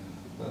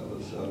 That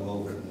was well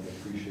written and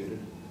appreciated.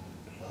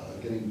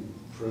 Getting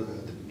further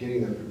at the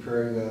beginning of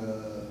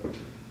preparing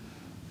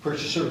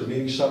purchase service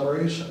meeting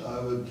summaries, I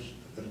would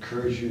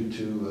encourage you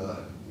to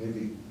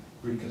maybe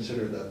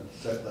reconsider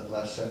that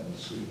last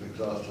sentence. We've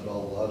exhausted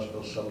all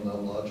logical, some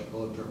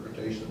non-logical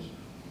interpretations.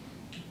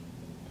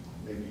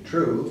 May be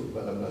true,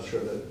 but I'm not sure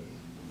that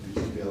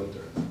needs to be out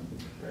there.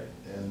 Right.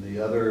 And the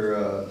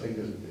other thing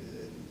is,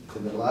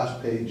 in the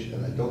last page,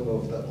 and I don't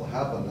know if that will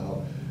happen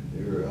now,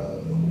 you're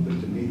hoping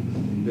to meet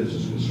with the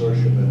Business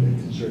Consortium and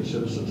the Concerned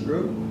Citizens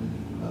Group.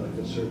 The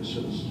Concerned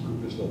Citizens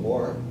Group is no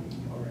more.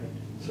 All right.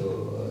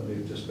 So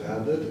they've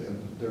disbanded,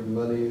 and their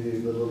money,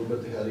 the little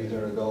bit they had,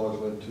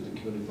 $800, went to the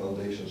community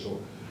foundation. So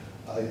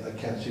I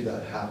can't see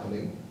that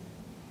happening.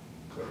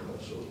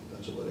 So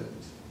that's about it.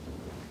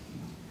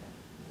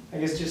 I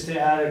guess just to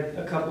add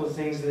a couple of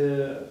things,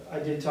 I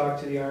did talk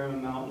to the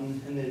RMM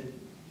Mountain, and that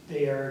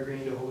they are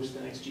agreeing to host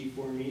the next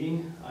G4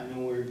 meeting. I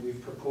know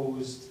we've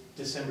proposed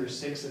December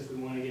 6th if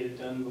we want to get it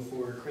done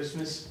before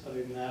Christmas.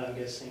 Other than that, I'm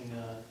guessing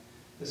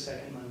the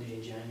second Monday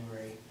in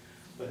January.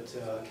 But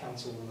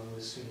council will know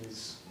as soon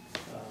as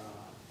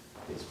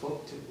it's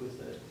booked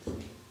with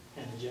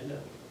an agenda.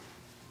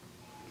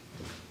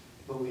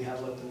 But we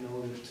have let them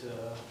know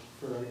that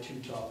for our two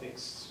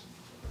topics,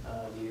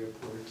 the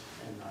airport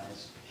and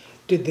RISE.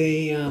 Did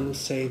they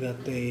say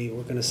that they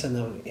were going to send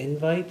out an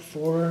invite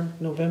for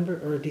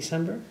November or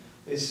December?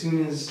 As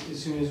soon as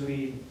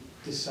we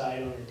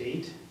decide on a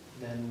date,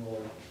 then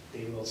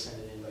they will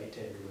send an invite to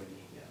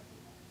everybody. Yeah.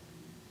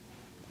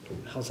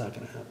 How's that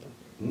going to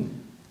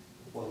happen?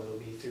 Well, it'll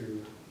be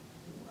through,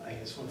 I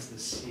guess, once the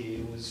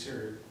CAOs,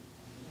 or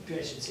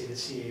I should say the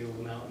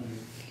CAO Mountain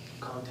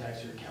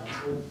contacts your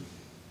council.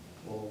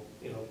 Well,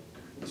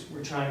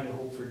 we're trying to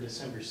hope for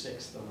December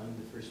 6th, the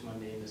first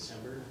Monday in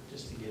December,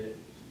 just to get it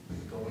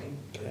going.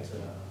 Okay.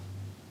 But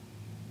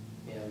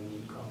yeah, we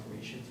need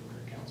confirmation from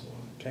our council.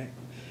 Okay.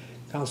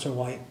 Councillor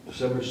Whyte.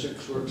 December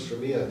 6th works for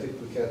me. I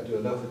think we can't do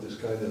enough of this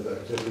kind of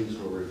activities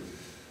where we're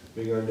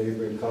bringing our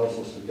neighboring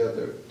councils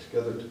together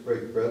to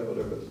break bread,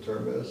 whatever the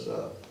term is.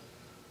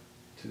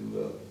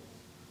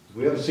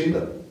 We haven't seen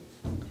them.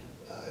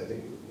 I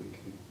think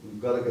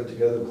we've got to get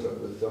together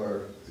with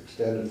our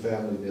extended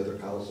family and the other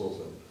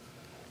councils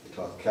and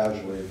talk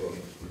casually about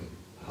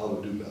how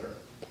to do better.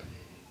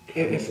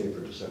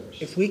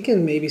 If we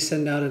can maybe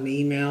send out an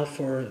email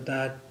for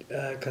that,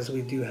 because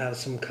we do have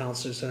some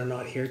councillors that are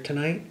not here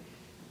tonight,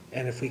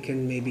 and if we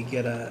can maybe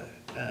get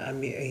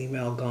an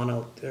email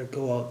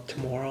go out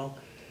tomorrow,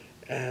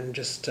 and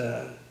just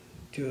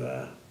do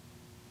a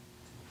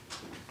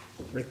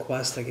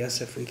request, I guess,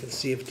 if we can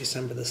see if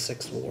December the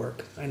 6th will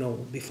work. I know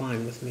it'll be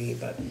fine with me,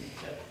 but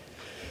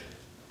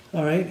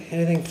all right.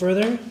 Anything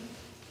further?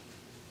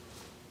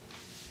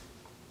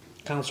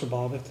 Councillor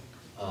Bobick.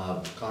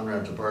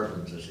 Conrad's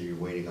Apartments, I see you're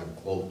waiting on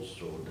quotes,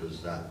 so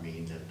does that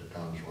mean that the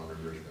town's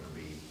auditor is going to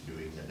be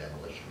doing the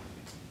demolition?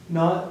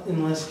 Not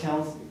unless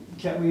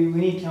we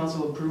need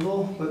council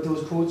approval, but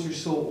those quotes are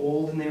so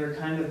old and they were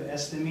kind of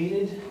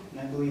estimated, and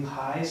I believe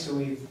high, so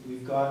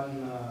we've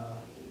gotten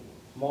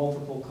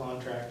multiple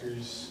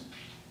contractors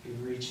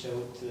who've reached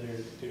out that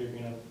are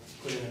going to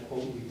put in a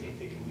quote. We think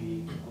they can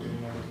be a little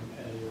more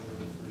competitive than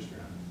the first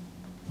round.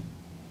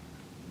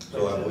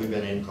 So have we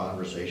been in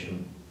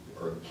conversation,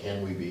 or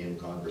can we be in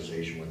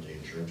conversation with the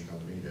insurance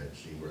company to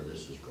see where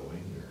this is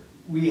going? Or?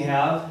 We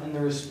have, and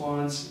the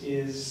response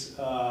is,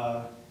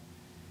 I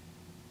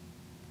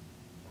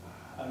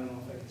don't know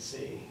if I can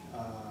say,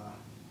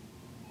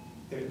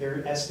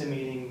 they're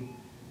estimating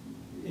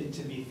it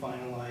to be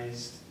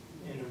finalized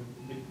in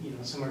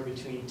somewhere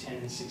between 10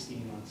 and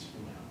 16 months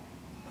from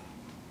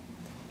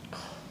now.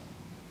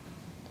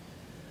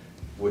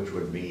 Which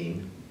would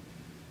mean?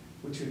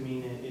 Which would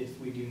mean that if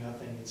we do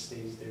nothing, it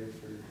stays there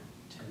for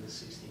 10 to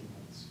 16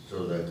 months.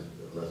 So that,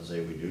 let's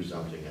say we do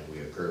something and we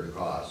incur the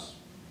costs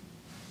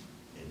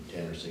in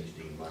 10 or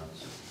 16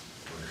 months,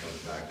 when it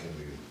comes back, and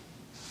we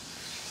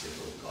get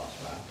those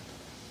costs back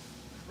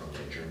from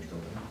the insurance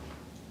company?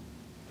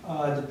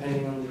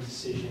 Depending on the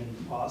decision,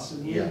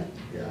 possibly. Yeah.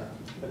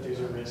 But there's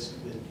a risk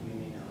that we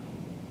may not.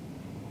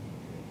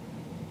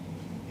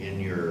 In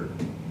your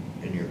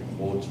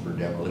quotes for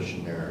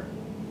demolition there,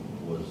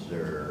 was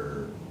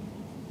there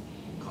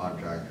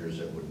contractors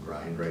that would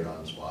grind right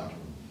on the spot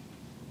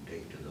and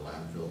take to the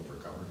landfill for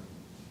cover?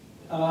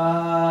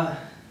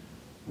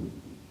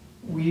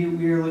 We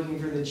are looking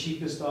for the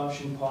cheapest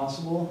option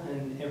possible,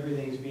 and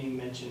everything's being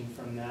mentioned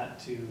from that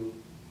to.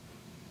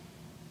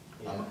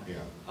 I'm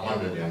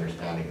under the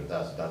understanding if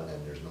that's done, then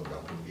there's no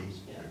dumping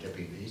fees or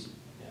tipping fees.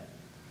 Yeah.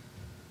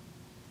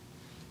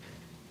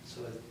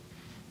 So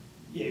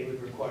it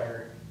would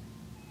require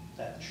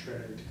that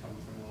shredder to come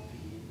from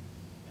LPE.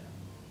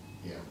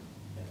 Yeah.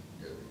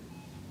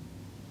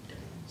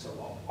 So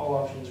all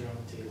options are on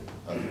the table.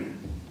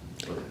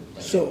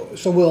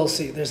 So we'll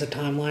see. There's a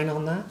timeline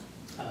on that?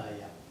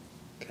 Yeah.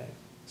 Okay.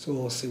 So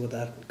we'll see what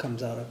that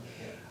comes out of.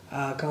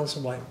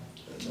 Councillor Whyte.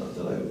 Not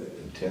that I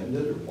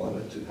intended or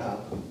wanted to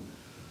happen,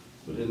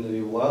 But in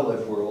the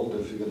wildlife world,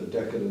 if you get a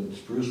decadent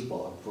spruce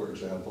bog, for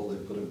example, they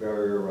put a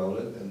barrier around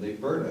it and they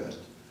burn it,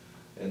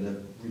 and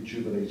that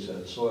rejuvenates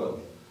that soil.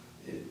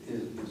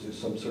 Is there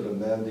some sort of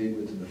mandate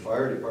within the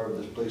fire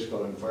department? This place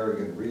got on fire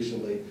again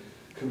recently.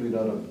 Could we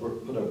not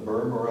put a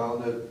berm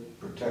around it,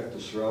 protect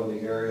the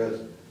surrounding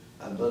areas,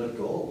 and let it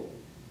go?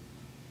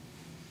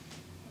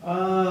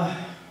 I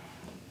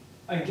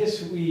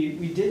guess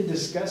we did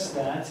discuss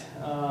that.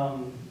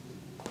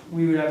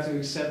 We would have to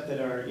accept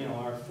that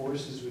our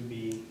forces would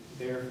be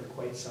there for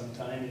quite some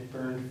time. It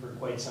burned for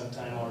quite some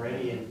time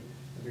already, and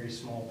a very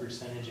small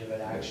percentage of it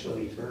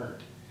actually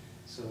burned.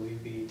 So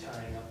we'd be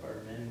tying up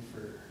our men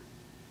for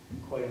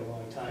quite a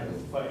long time.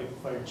 If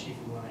Fire Chief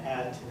would want to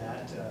add to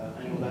that,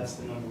 I know that's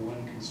the number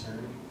one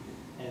concern.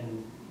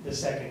 And the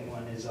second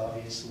one is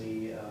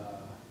obviously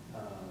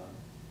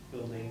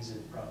buildings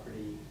and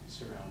property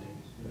surrounding.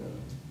 Yeah.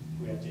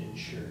 We have to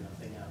ensure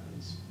nothing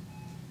happens.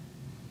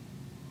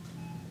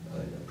 I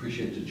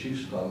appreciate the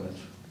chief's comments.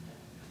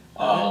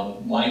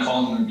 My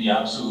comment would be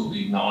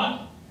absolutely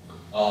not.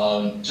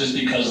 Just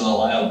because of the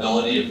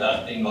liability, if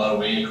that thing got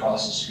away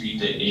across the street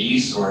to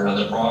Ace or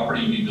another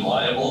property, we'd be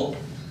liable.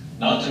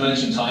 Not to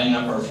mention tying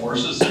up our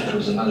forces if there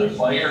was another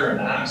fire, an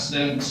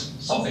accident,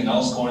 something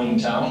else going in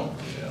town.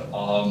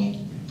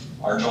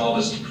 Our job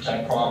is to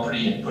protect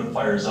property and put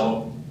fires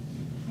out,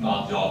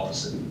 not the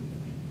opposite.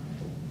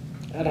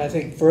 And I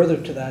think further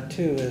to that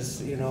too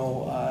is,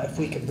 if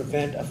we can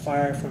prevent a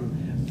fire from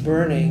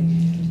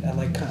burning,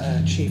 like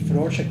Chief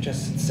Fedorchuk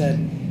just said,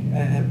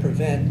 and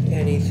prevent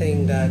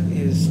anything that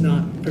is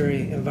not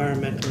very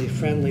environmentally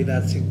friendly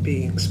that's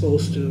being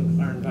exposed to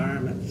our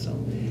environment. So,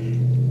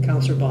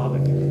 Councillor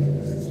Bobick.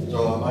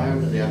 So am I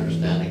under the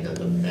understanding that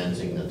the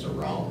fencing that's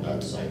around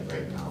that site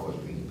right now is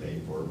being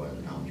paid for by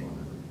the council?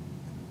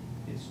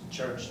 It's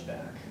charged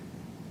back.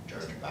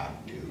 Charged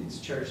back to? It's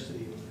charged to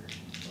the owner.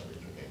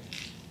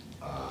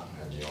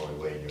 And the only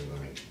way you're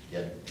going to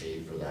get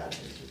paid for that is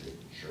if the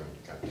insurance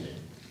comes in.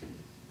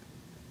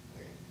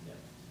 Okay.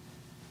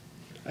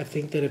 I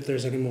think that if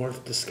there's any more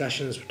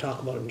discussions, we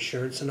talk about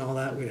insurance and all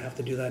that, we'd have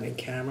to do that in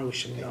camera. We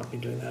should not be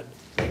doing that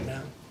right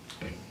now.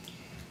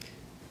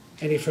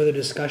 Any further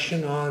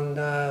discussion on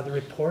the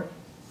report?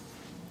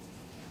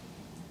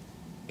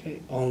 Okay,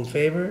 all in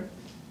favor?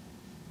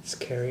 It's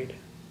carried.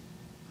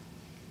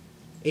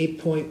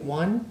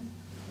 8.1.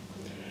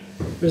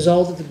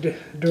 Resolved that the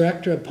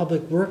Director of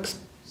Public Works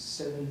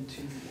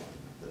 721,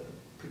 the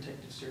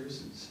protective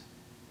services.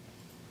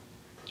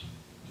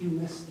 You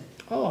missed it.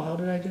 Oh, how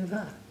did I do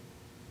that?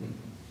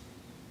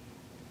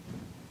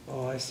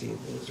 Oh, I see, it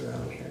moves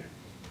around here.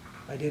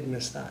 I did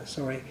miss that,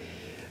 sorry.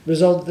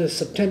 Resolved the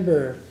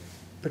September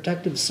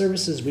Protective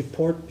Services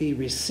report be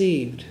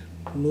received.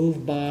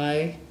 Moved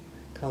by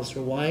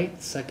Councillor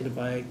Whyte, seconded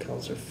by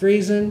Councillor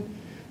Friesen.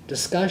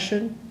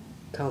 Discussion,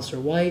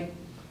 Councillor Whyte.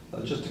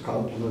 Just to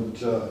compliment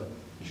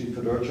Chief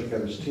Fedorchuk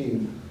and his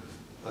team,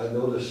 I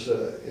noticed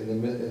in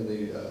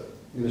the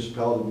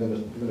municipality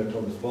of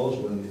Manitoba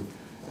Bozeman,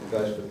 the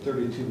guys put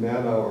 32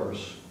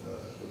 man-hours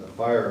with a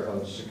fire on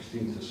the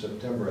 16th of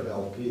September at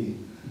LP.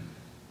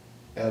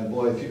 And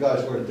boy, if you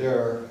guys weren't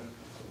there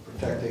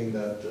protecting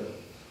that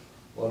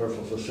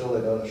wonderful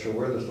facility, I'm not sure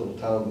where this little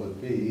town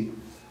would be.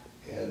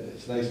 And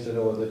it's nice to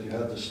know that you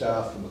have the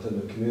staff within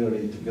the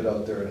community to get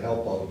out there and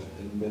help out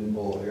in the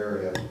Minbo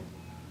area.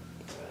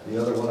 The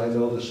other one, I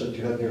noticed that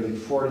you had nearly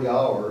 40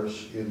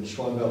 hours in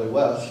Swan Valley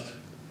West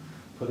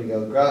putting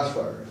out grass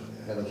fires.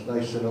 And it's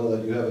nice to know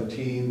that you have a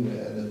team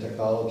and the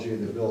technology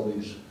and the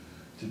abilities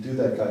to do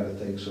that kind of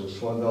thing. So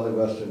Swan Valley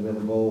West and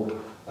Minbo,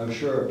 I'm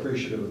sure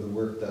appreciative of the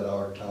work that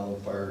our town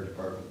fire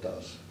department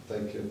does.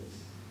 Thank you.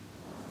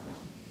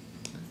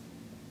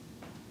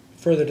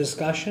 Further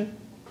discussion?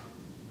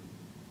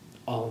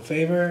 All in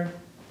favor?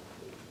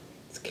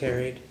 It's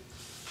carried.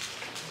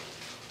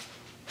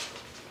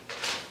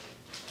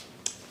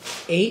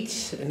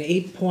 8 and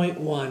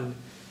 8.1.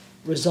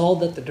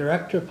 Resolved that the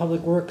Director of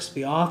Public Works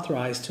be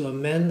authorized to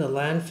amend the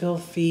landfill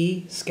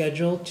fee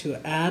schedule to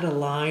add a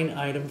line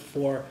item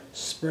for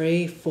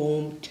spray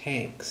foam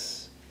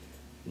tanks.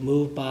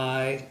 Moved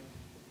by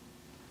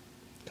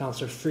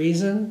Councillor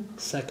Friesen,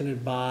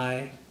 seconded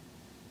by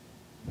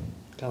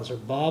Councillor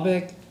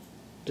Bobick.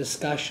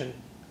 Discussion.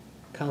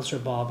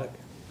 Councillor Bobick.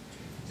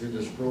 Did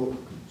the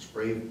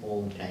spray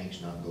foam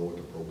tanks not go with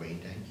the propane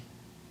tanks?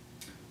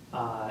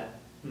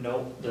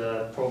 No,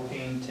 the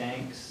propane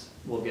tanks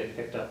will get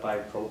picked up by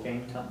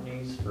propane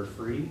companies for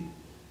free,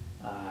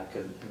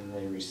 cause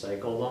they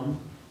recycle them,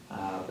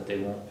 but they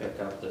won't pick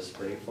up the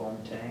spray foam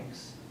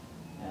tanks.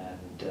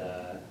 And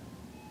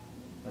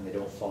they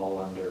don't fall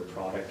under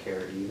product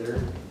care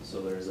either,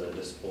 so there's a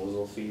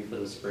disposal fee for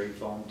the spray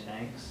foam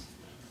tanks.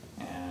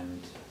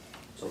 And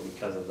so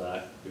because of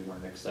that, we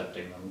weren't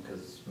accepting them,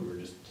 because we were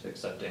just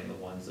accepting the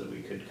ones that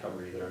we could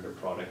cover either under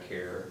product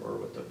care or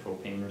with the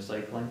propane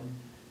recycling.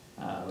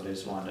 But I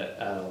just wanted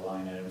to add a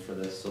line item for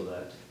this so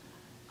that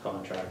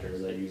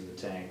contractors that use the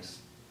tanks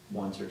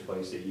once or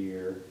twice a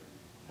year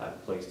have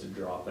a place to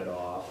drop it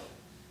off,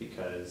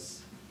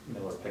 because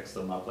Miller picks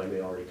them up, like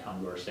they already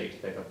come to our site to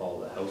pick up all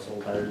the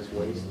household hazardous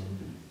waste,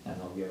 and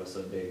they'll give us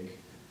a big,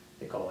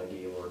 they call it a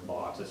Gaylord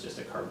box, it's just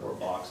a cardboard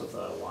box with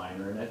a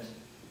liner in it,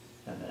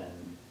 and then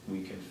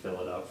we can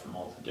fill it up from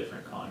all the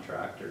different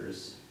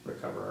contractors,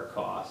 recover our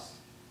costs,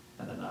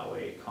 and then that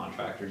way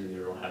contractors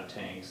either don't have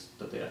tanks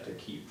that they have to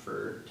keep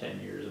for 10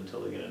 years until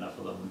they get enough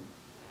of them,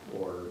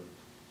 or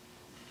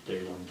they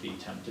wouldn't be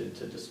tempted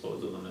to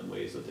dispose of them in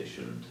ways that they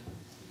shouldn't.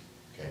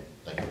 Okay,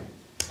 thank you.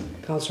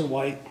 Councillor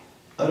Whyte.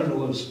 I don't know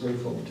what a spray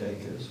foam tank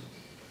is.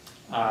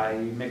 I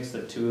mix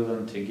the two of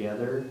them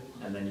together,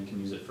 and then you can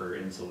use it for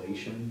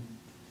insulation.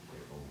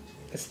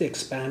 It's the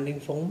expanding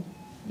foam.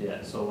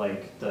 Yeah, so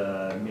like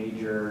the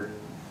major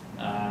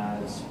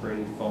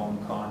spray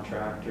foam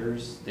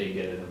contractors, they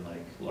get it in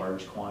like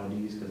large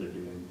quantities because they're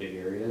doing big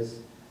areas.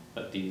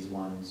 But these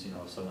ones, you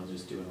know, if someone's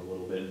just doing a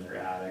little bit in their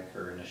attic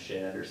or in a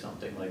shed or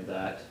something like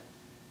that,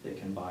 they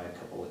can buy a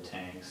couple of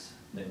tanks,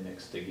 they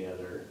mix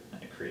together,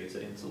 and it creates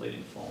an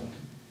insulating foam.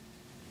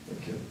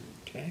 Thank you.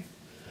 Okay.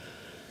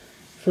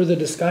 Further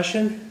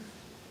discussion?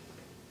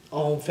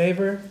 All in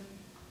favor?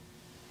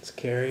 It's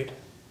carried.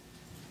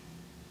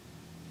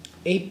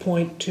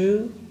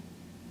 8.2,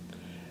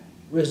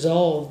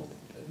 resolve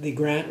the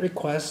grant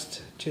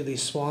request to the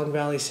Swan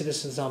Valley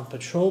Citizens on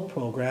Patrol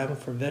program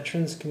for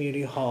Veterans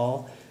Community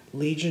Hall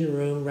Legion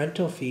Room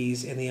rental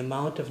fees in the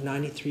amount of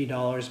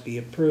 $93 be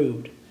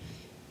approved.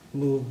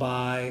 Moved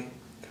by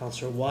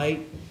Councillor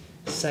Whyte,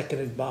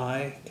 seconded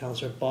by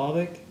Councillor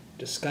Bobick.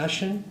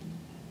 Discussion?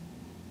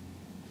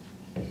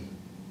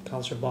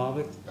 Councillor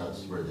Bobick?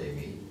 That's where they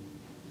meet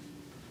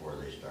before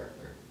they start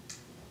there.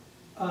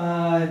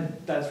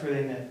 That's where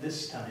they met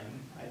this time.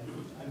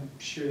 I'm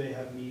sure they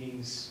have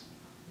meetings,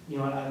 you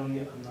know what, I'm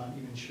not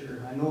even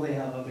sure. I know they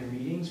have other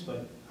meetings,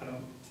 but I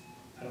don't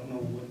know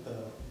what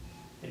the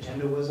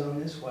agenda was on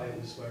this, why it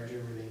was larger,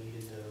 where they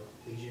needed the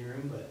Legion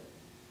room, but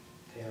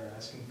they are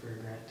asking for a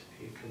grant to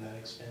pay for that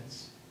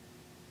expense.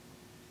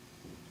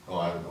 Oh,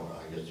 I don't know,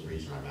 I guess the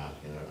reason I'm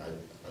asking it,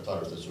 I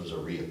thought if this was a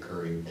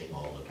reoccurring thing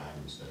all the time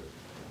instead of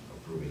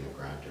approving a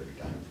grant every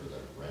time for the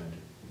rent,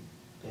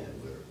 then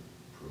we would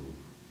approve.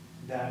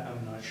 That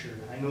I'm not sure.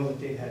 I know that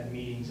they've had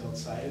meetings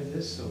outside of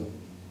this, so.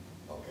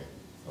 Okay,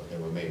 okay,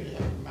 well maybe they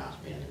have a mass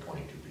meeting of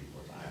 22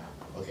 people.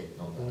 Okay,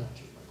 no, that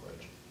answers my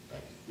question.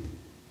 Thank you.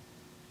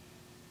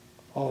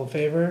 All in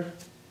favor?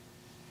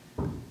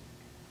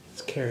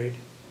 It's carried.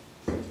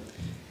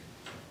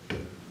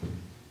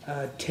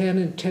 10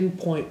 and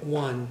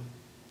 10.1.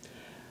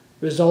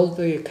 Result of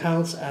the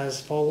accounts as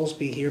follows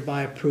be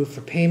hereby approved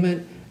for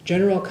payment.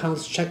 General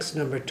accounts checks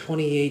number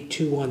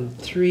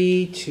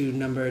 28213 to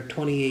number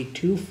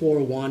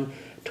 28241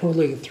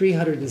 totaling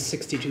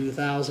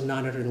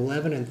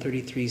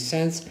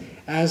 $362,911.33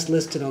 as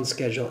listed on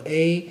Schedule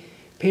A.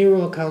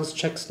 Payroll accounts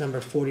checks number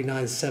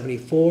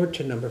 4974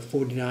 to number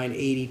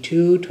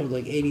 4982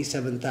 totaling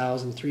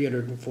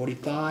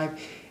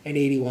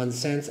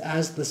 $87,345.81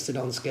 as listed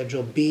on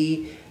Schedule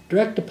B.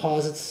 Direct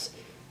deposits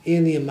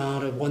in the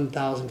amount of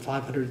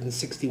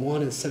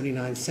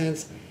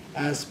 $1,561.79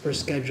 as per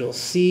Schedule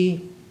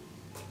C.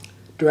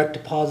 Direct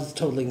deposits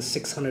totaling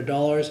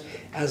 $600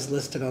 as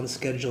listed on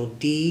Schedule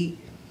D.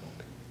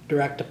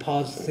 Direct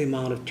deposits in the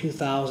amount of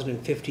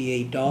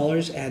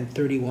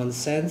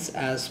 $2,058.31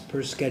 as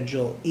per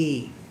Schedule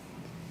E.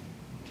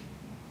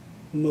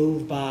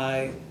 Moved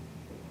by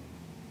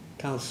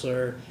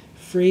Councillor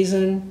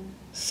Friesen,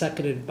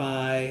 seconded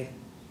by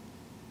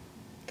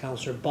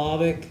Councillor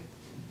Bobick.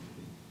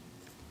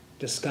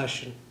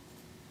 Discussion.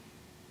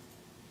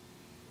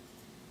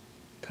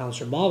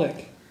 Councillor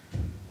Bobick.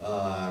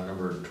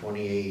 Number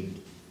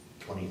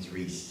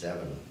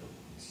 28237,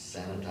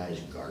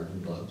 sanitized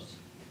garden gloves.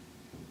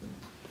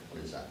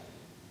 What is that?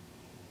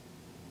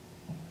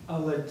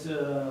 I'll let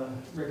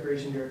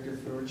Recreation Director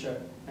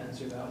Fedorchuk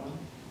answer that one.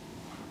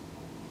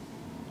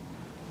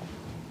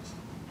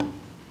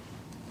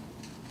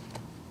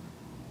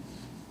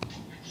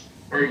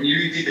 Or can you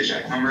repeat the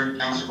check number,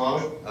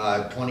 Councillor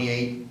Bobick?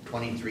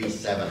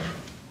 28237.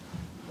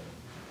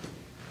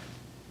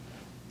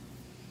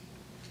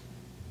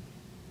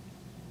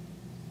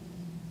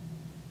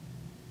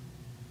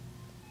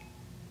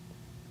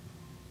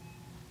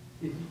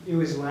 It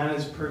was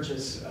Lana's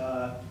purchase.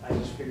 I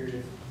just figured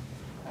it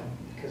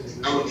because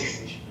it was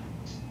information.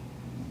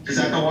 Is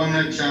that the one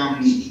that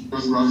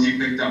those gloves you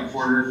picked up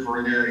for her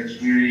for the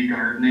community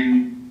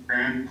gardening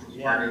grant? It was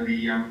part of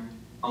the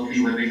healthy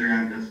living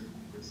grant.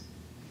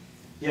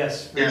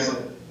 Yes. Yes.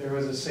 There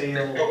was a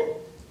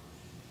sale.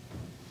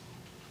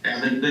 Yeah,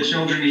 the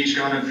children each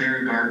got a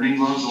pair of gardening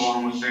gloves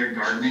along with their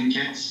gardening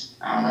kits.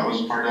 That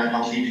was part of that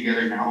Healthy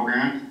Together Now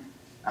grant.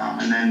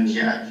 And then,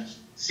 yeah,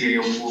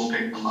 CAO Poole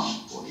picked them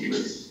up. Well, he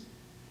was,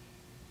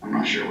 I'm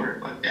not sure where,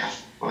 but yeah,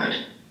 go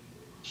ahead.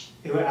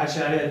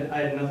 Actually, I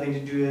had nothing to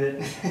do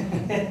with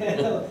it.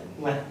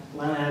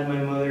 Lana had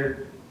my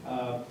mother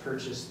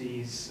purchase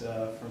these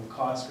from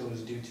Costco. It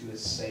was due to a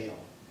sale.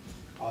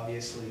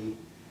 Obviously,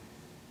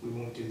 we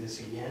won't do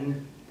this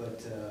again,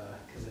 but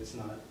because it's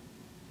not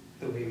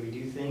the way we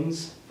do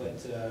things.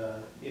 But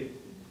if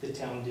the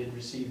town did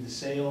receive the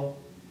sale,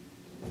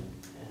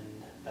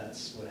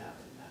 that's what happened.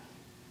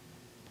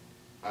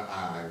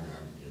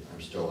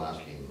 I'm still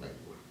asking, like,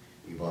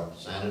 we bought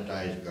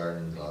sanitized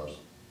garden gloves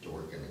to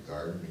work in the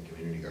garden, the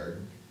community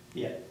garden,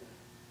 Yeah,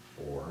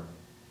 or,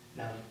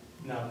 now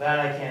that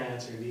I can't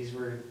answer. These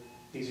are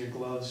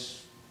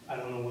gloves, I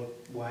don't know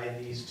why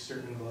these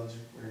certain gloves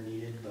were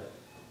needed, but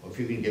well, if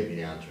you can give me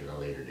the answer at a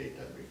later date,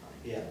 that'd be fine.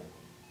 yeah.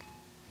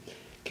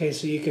 Okay,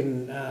 so you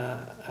can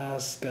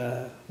ask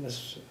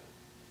Ms.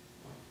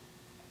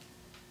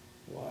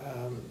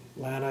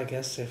 Lan, I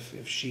guess,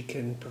 if she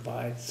can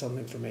provide some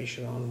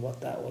information on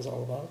what that was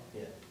all about.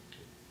 Yeah.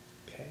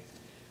 Okay.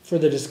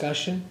 Further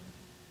discussion?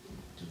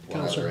 Just what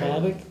I Councillor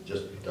read, Bobick?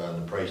 just on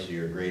the price of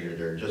your grader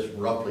there, just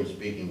roughly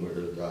speaking,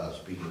 we're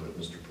speaking with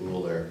Mr.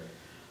 Poole there,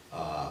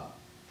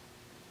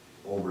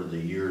 over the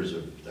years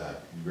of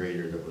that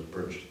grader that was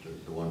purchased,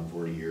 the one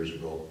 40 years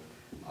ago,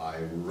 I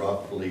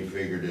roughly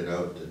figured it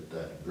out that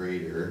that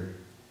grader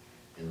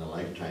in the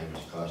lifetime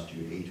has cost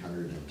you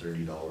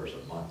 $830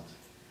 a month.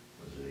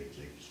 It's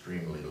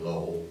extremely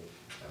low,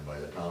 and by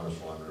the town of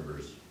Swan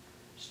River's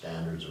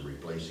standards of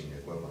replacing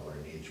equipment when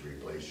it needs to be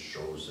replaced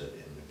shows that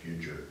in the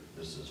future,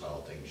 this is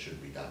how things should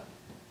be done.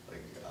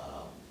 Like,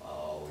 I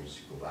always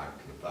go back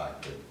to the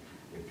fact that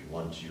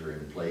once you're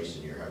in place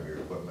and you have your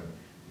equipment,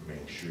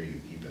 make sure you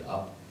keep it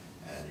up,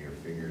 and your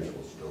figures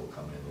will still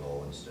come in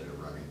low instead of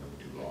running them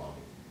too long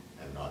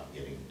and not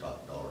getting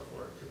top dollar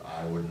for it. 'Cause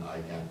I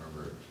can't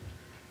remember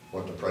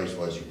what the price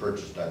was you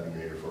purchased that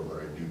grader for,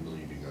 but I do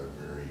believe you got a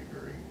very,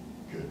 very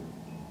good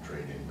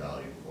trade-in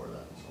value for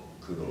that. So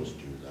kudos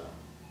to the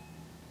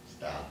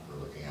staff for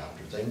looking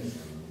after things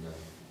and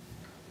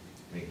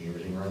making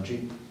everything run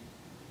cheap.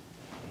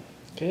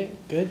 Okay,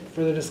 good.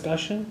 Further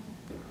discussion?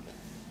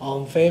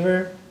 All in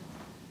favor?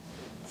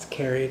 It's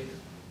carried.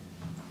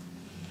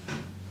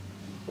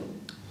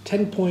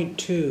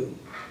 10.2.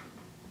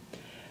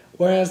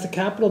 Whereas the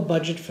capital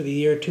budget for the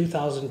year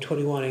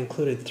 2021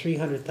 included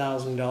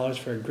 $300,000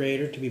 for a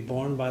grader to be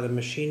borne by the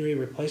Machinery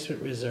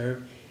Replacement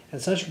Reserve,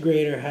 and such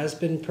grader has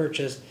been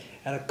purchased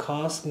at a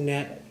cost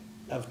net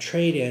of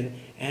trade-in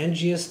and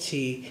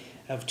GST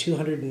of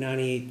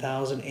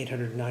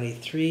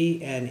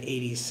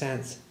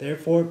 $298,893.80.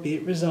 Therefore, be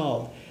it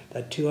resolved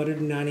that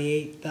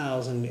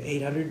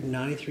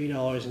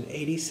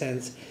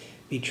 $298,893.80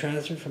 be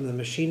transferred from the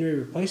Machinery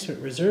Replacement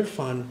Reserve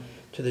Fund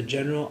to the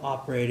General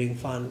Operating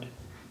Fund.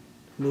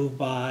 Moved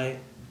by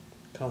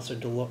Councillor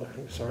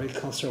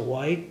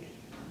Whyte,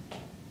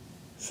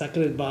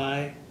 seconded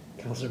by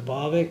Councillor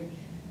Bobick.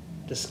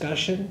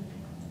 Discussion?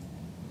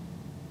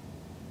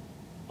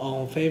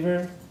 All in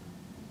favor?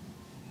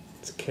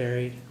 It's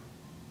carried.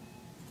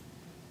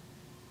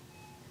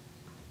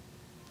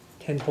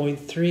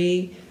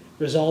 10.3.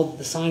 Resolved that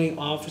the signing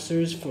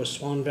officers for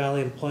Swan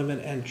Valley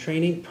Employment and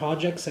Training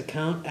Projects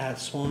account at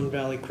Swan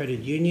Valley Credit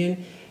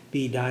Union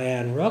be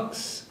Diane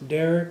Rooks,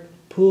 Darren,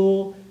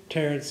 Poole,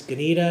 Terence,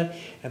 Gnida,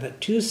 and that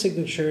 2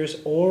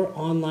 signatures or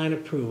online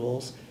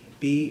approvals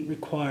be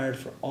required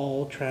for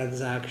all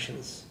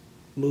transactions.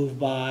 Moved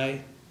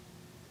by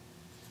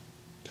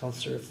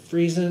Councillor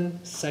Friesen,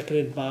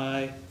 seconded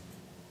by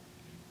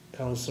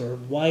Councillor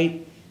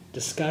Whyte.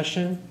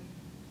 Discussion?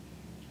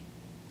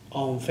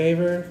 All in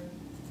favor?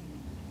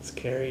 It's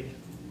carried.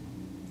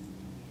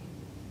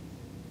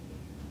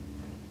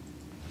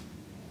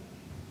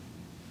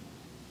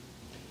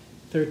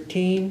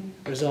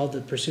 Resolved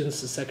that pursuant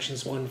to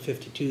sections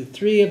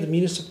 152(3) of the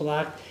Municipal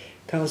Act,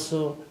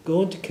 Council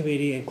go into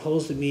committee and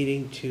close the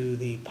meeting to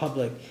the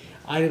public.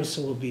 Items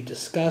that will be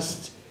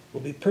discussed will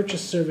be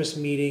purchase service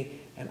meeting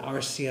and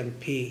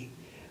RCMP.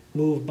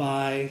 Moved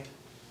by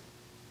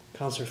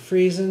Councillor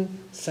Friesen,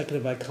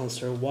 seconded by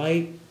Councillor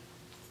Whyte.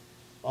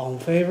 All in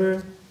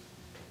favor?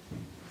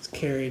 It's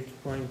carried.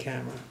 We're in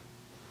camera.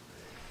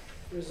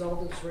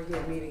 Result of this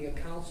regular meeting of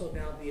council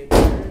now be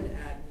adjourned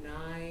at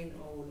 9:09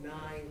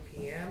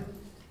 p.m.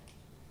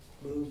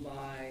 Moved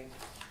by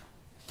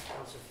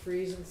Councillor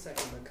Friesen,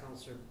 seconded by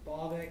Councillor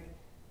Bobick.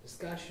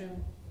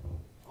 Discussion?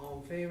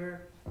 All in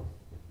favor?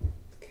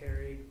 It's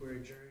carried. We're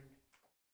adjourned.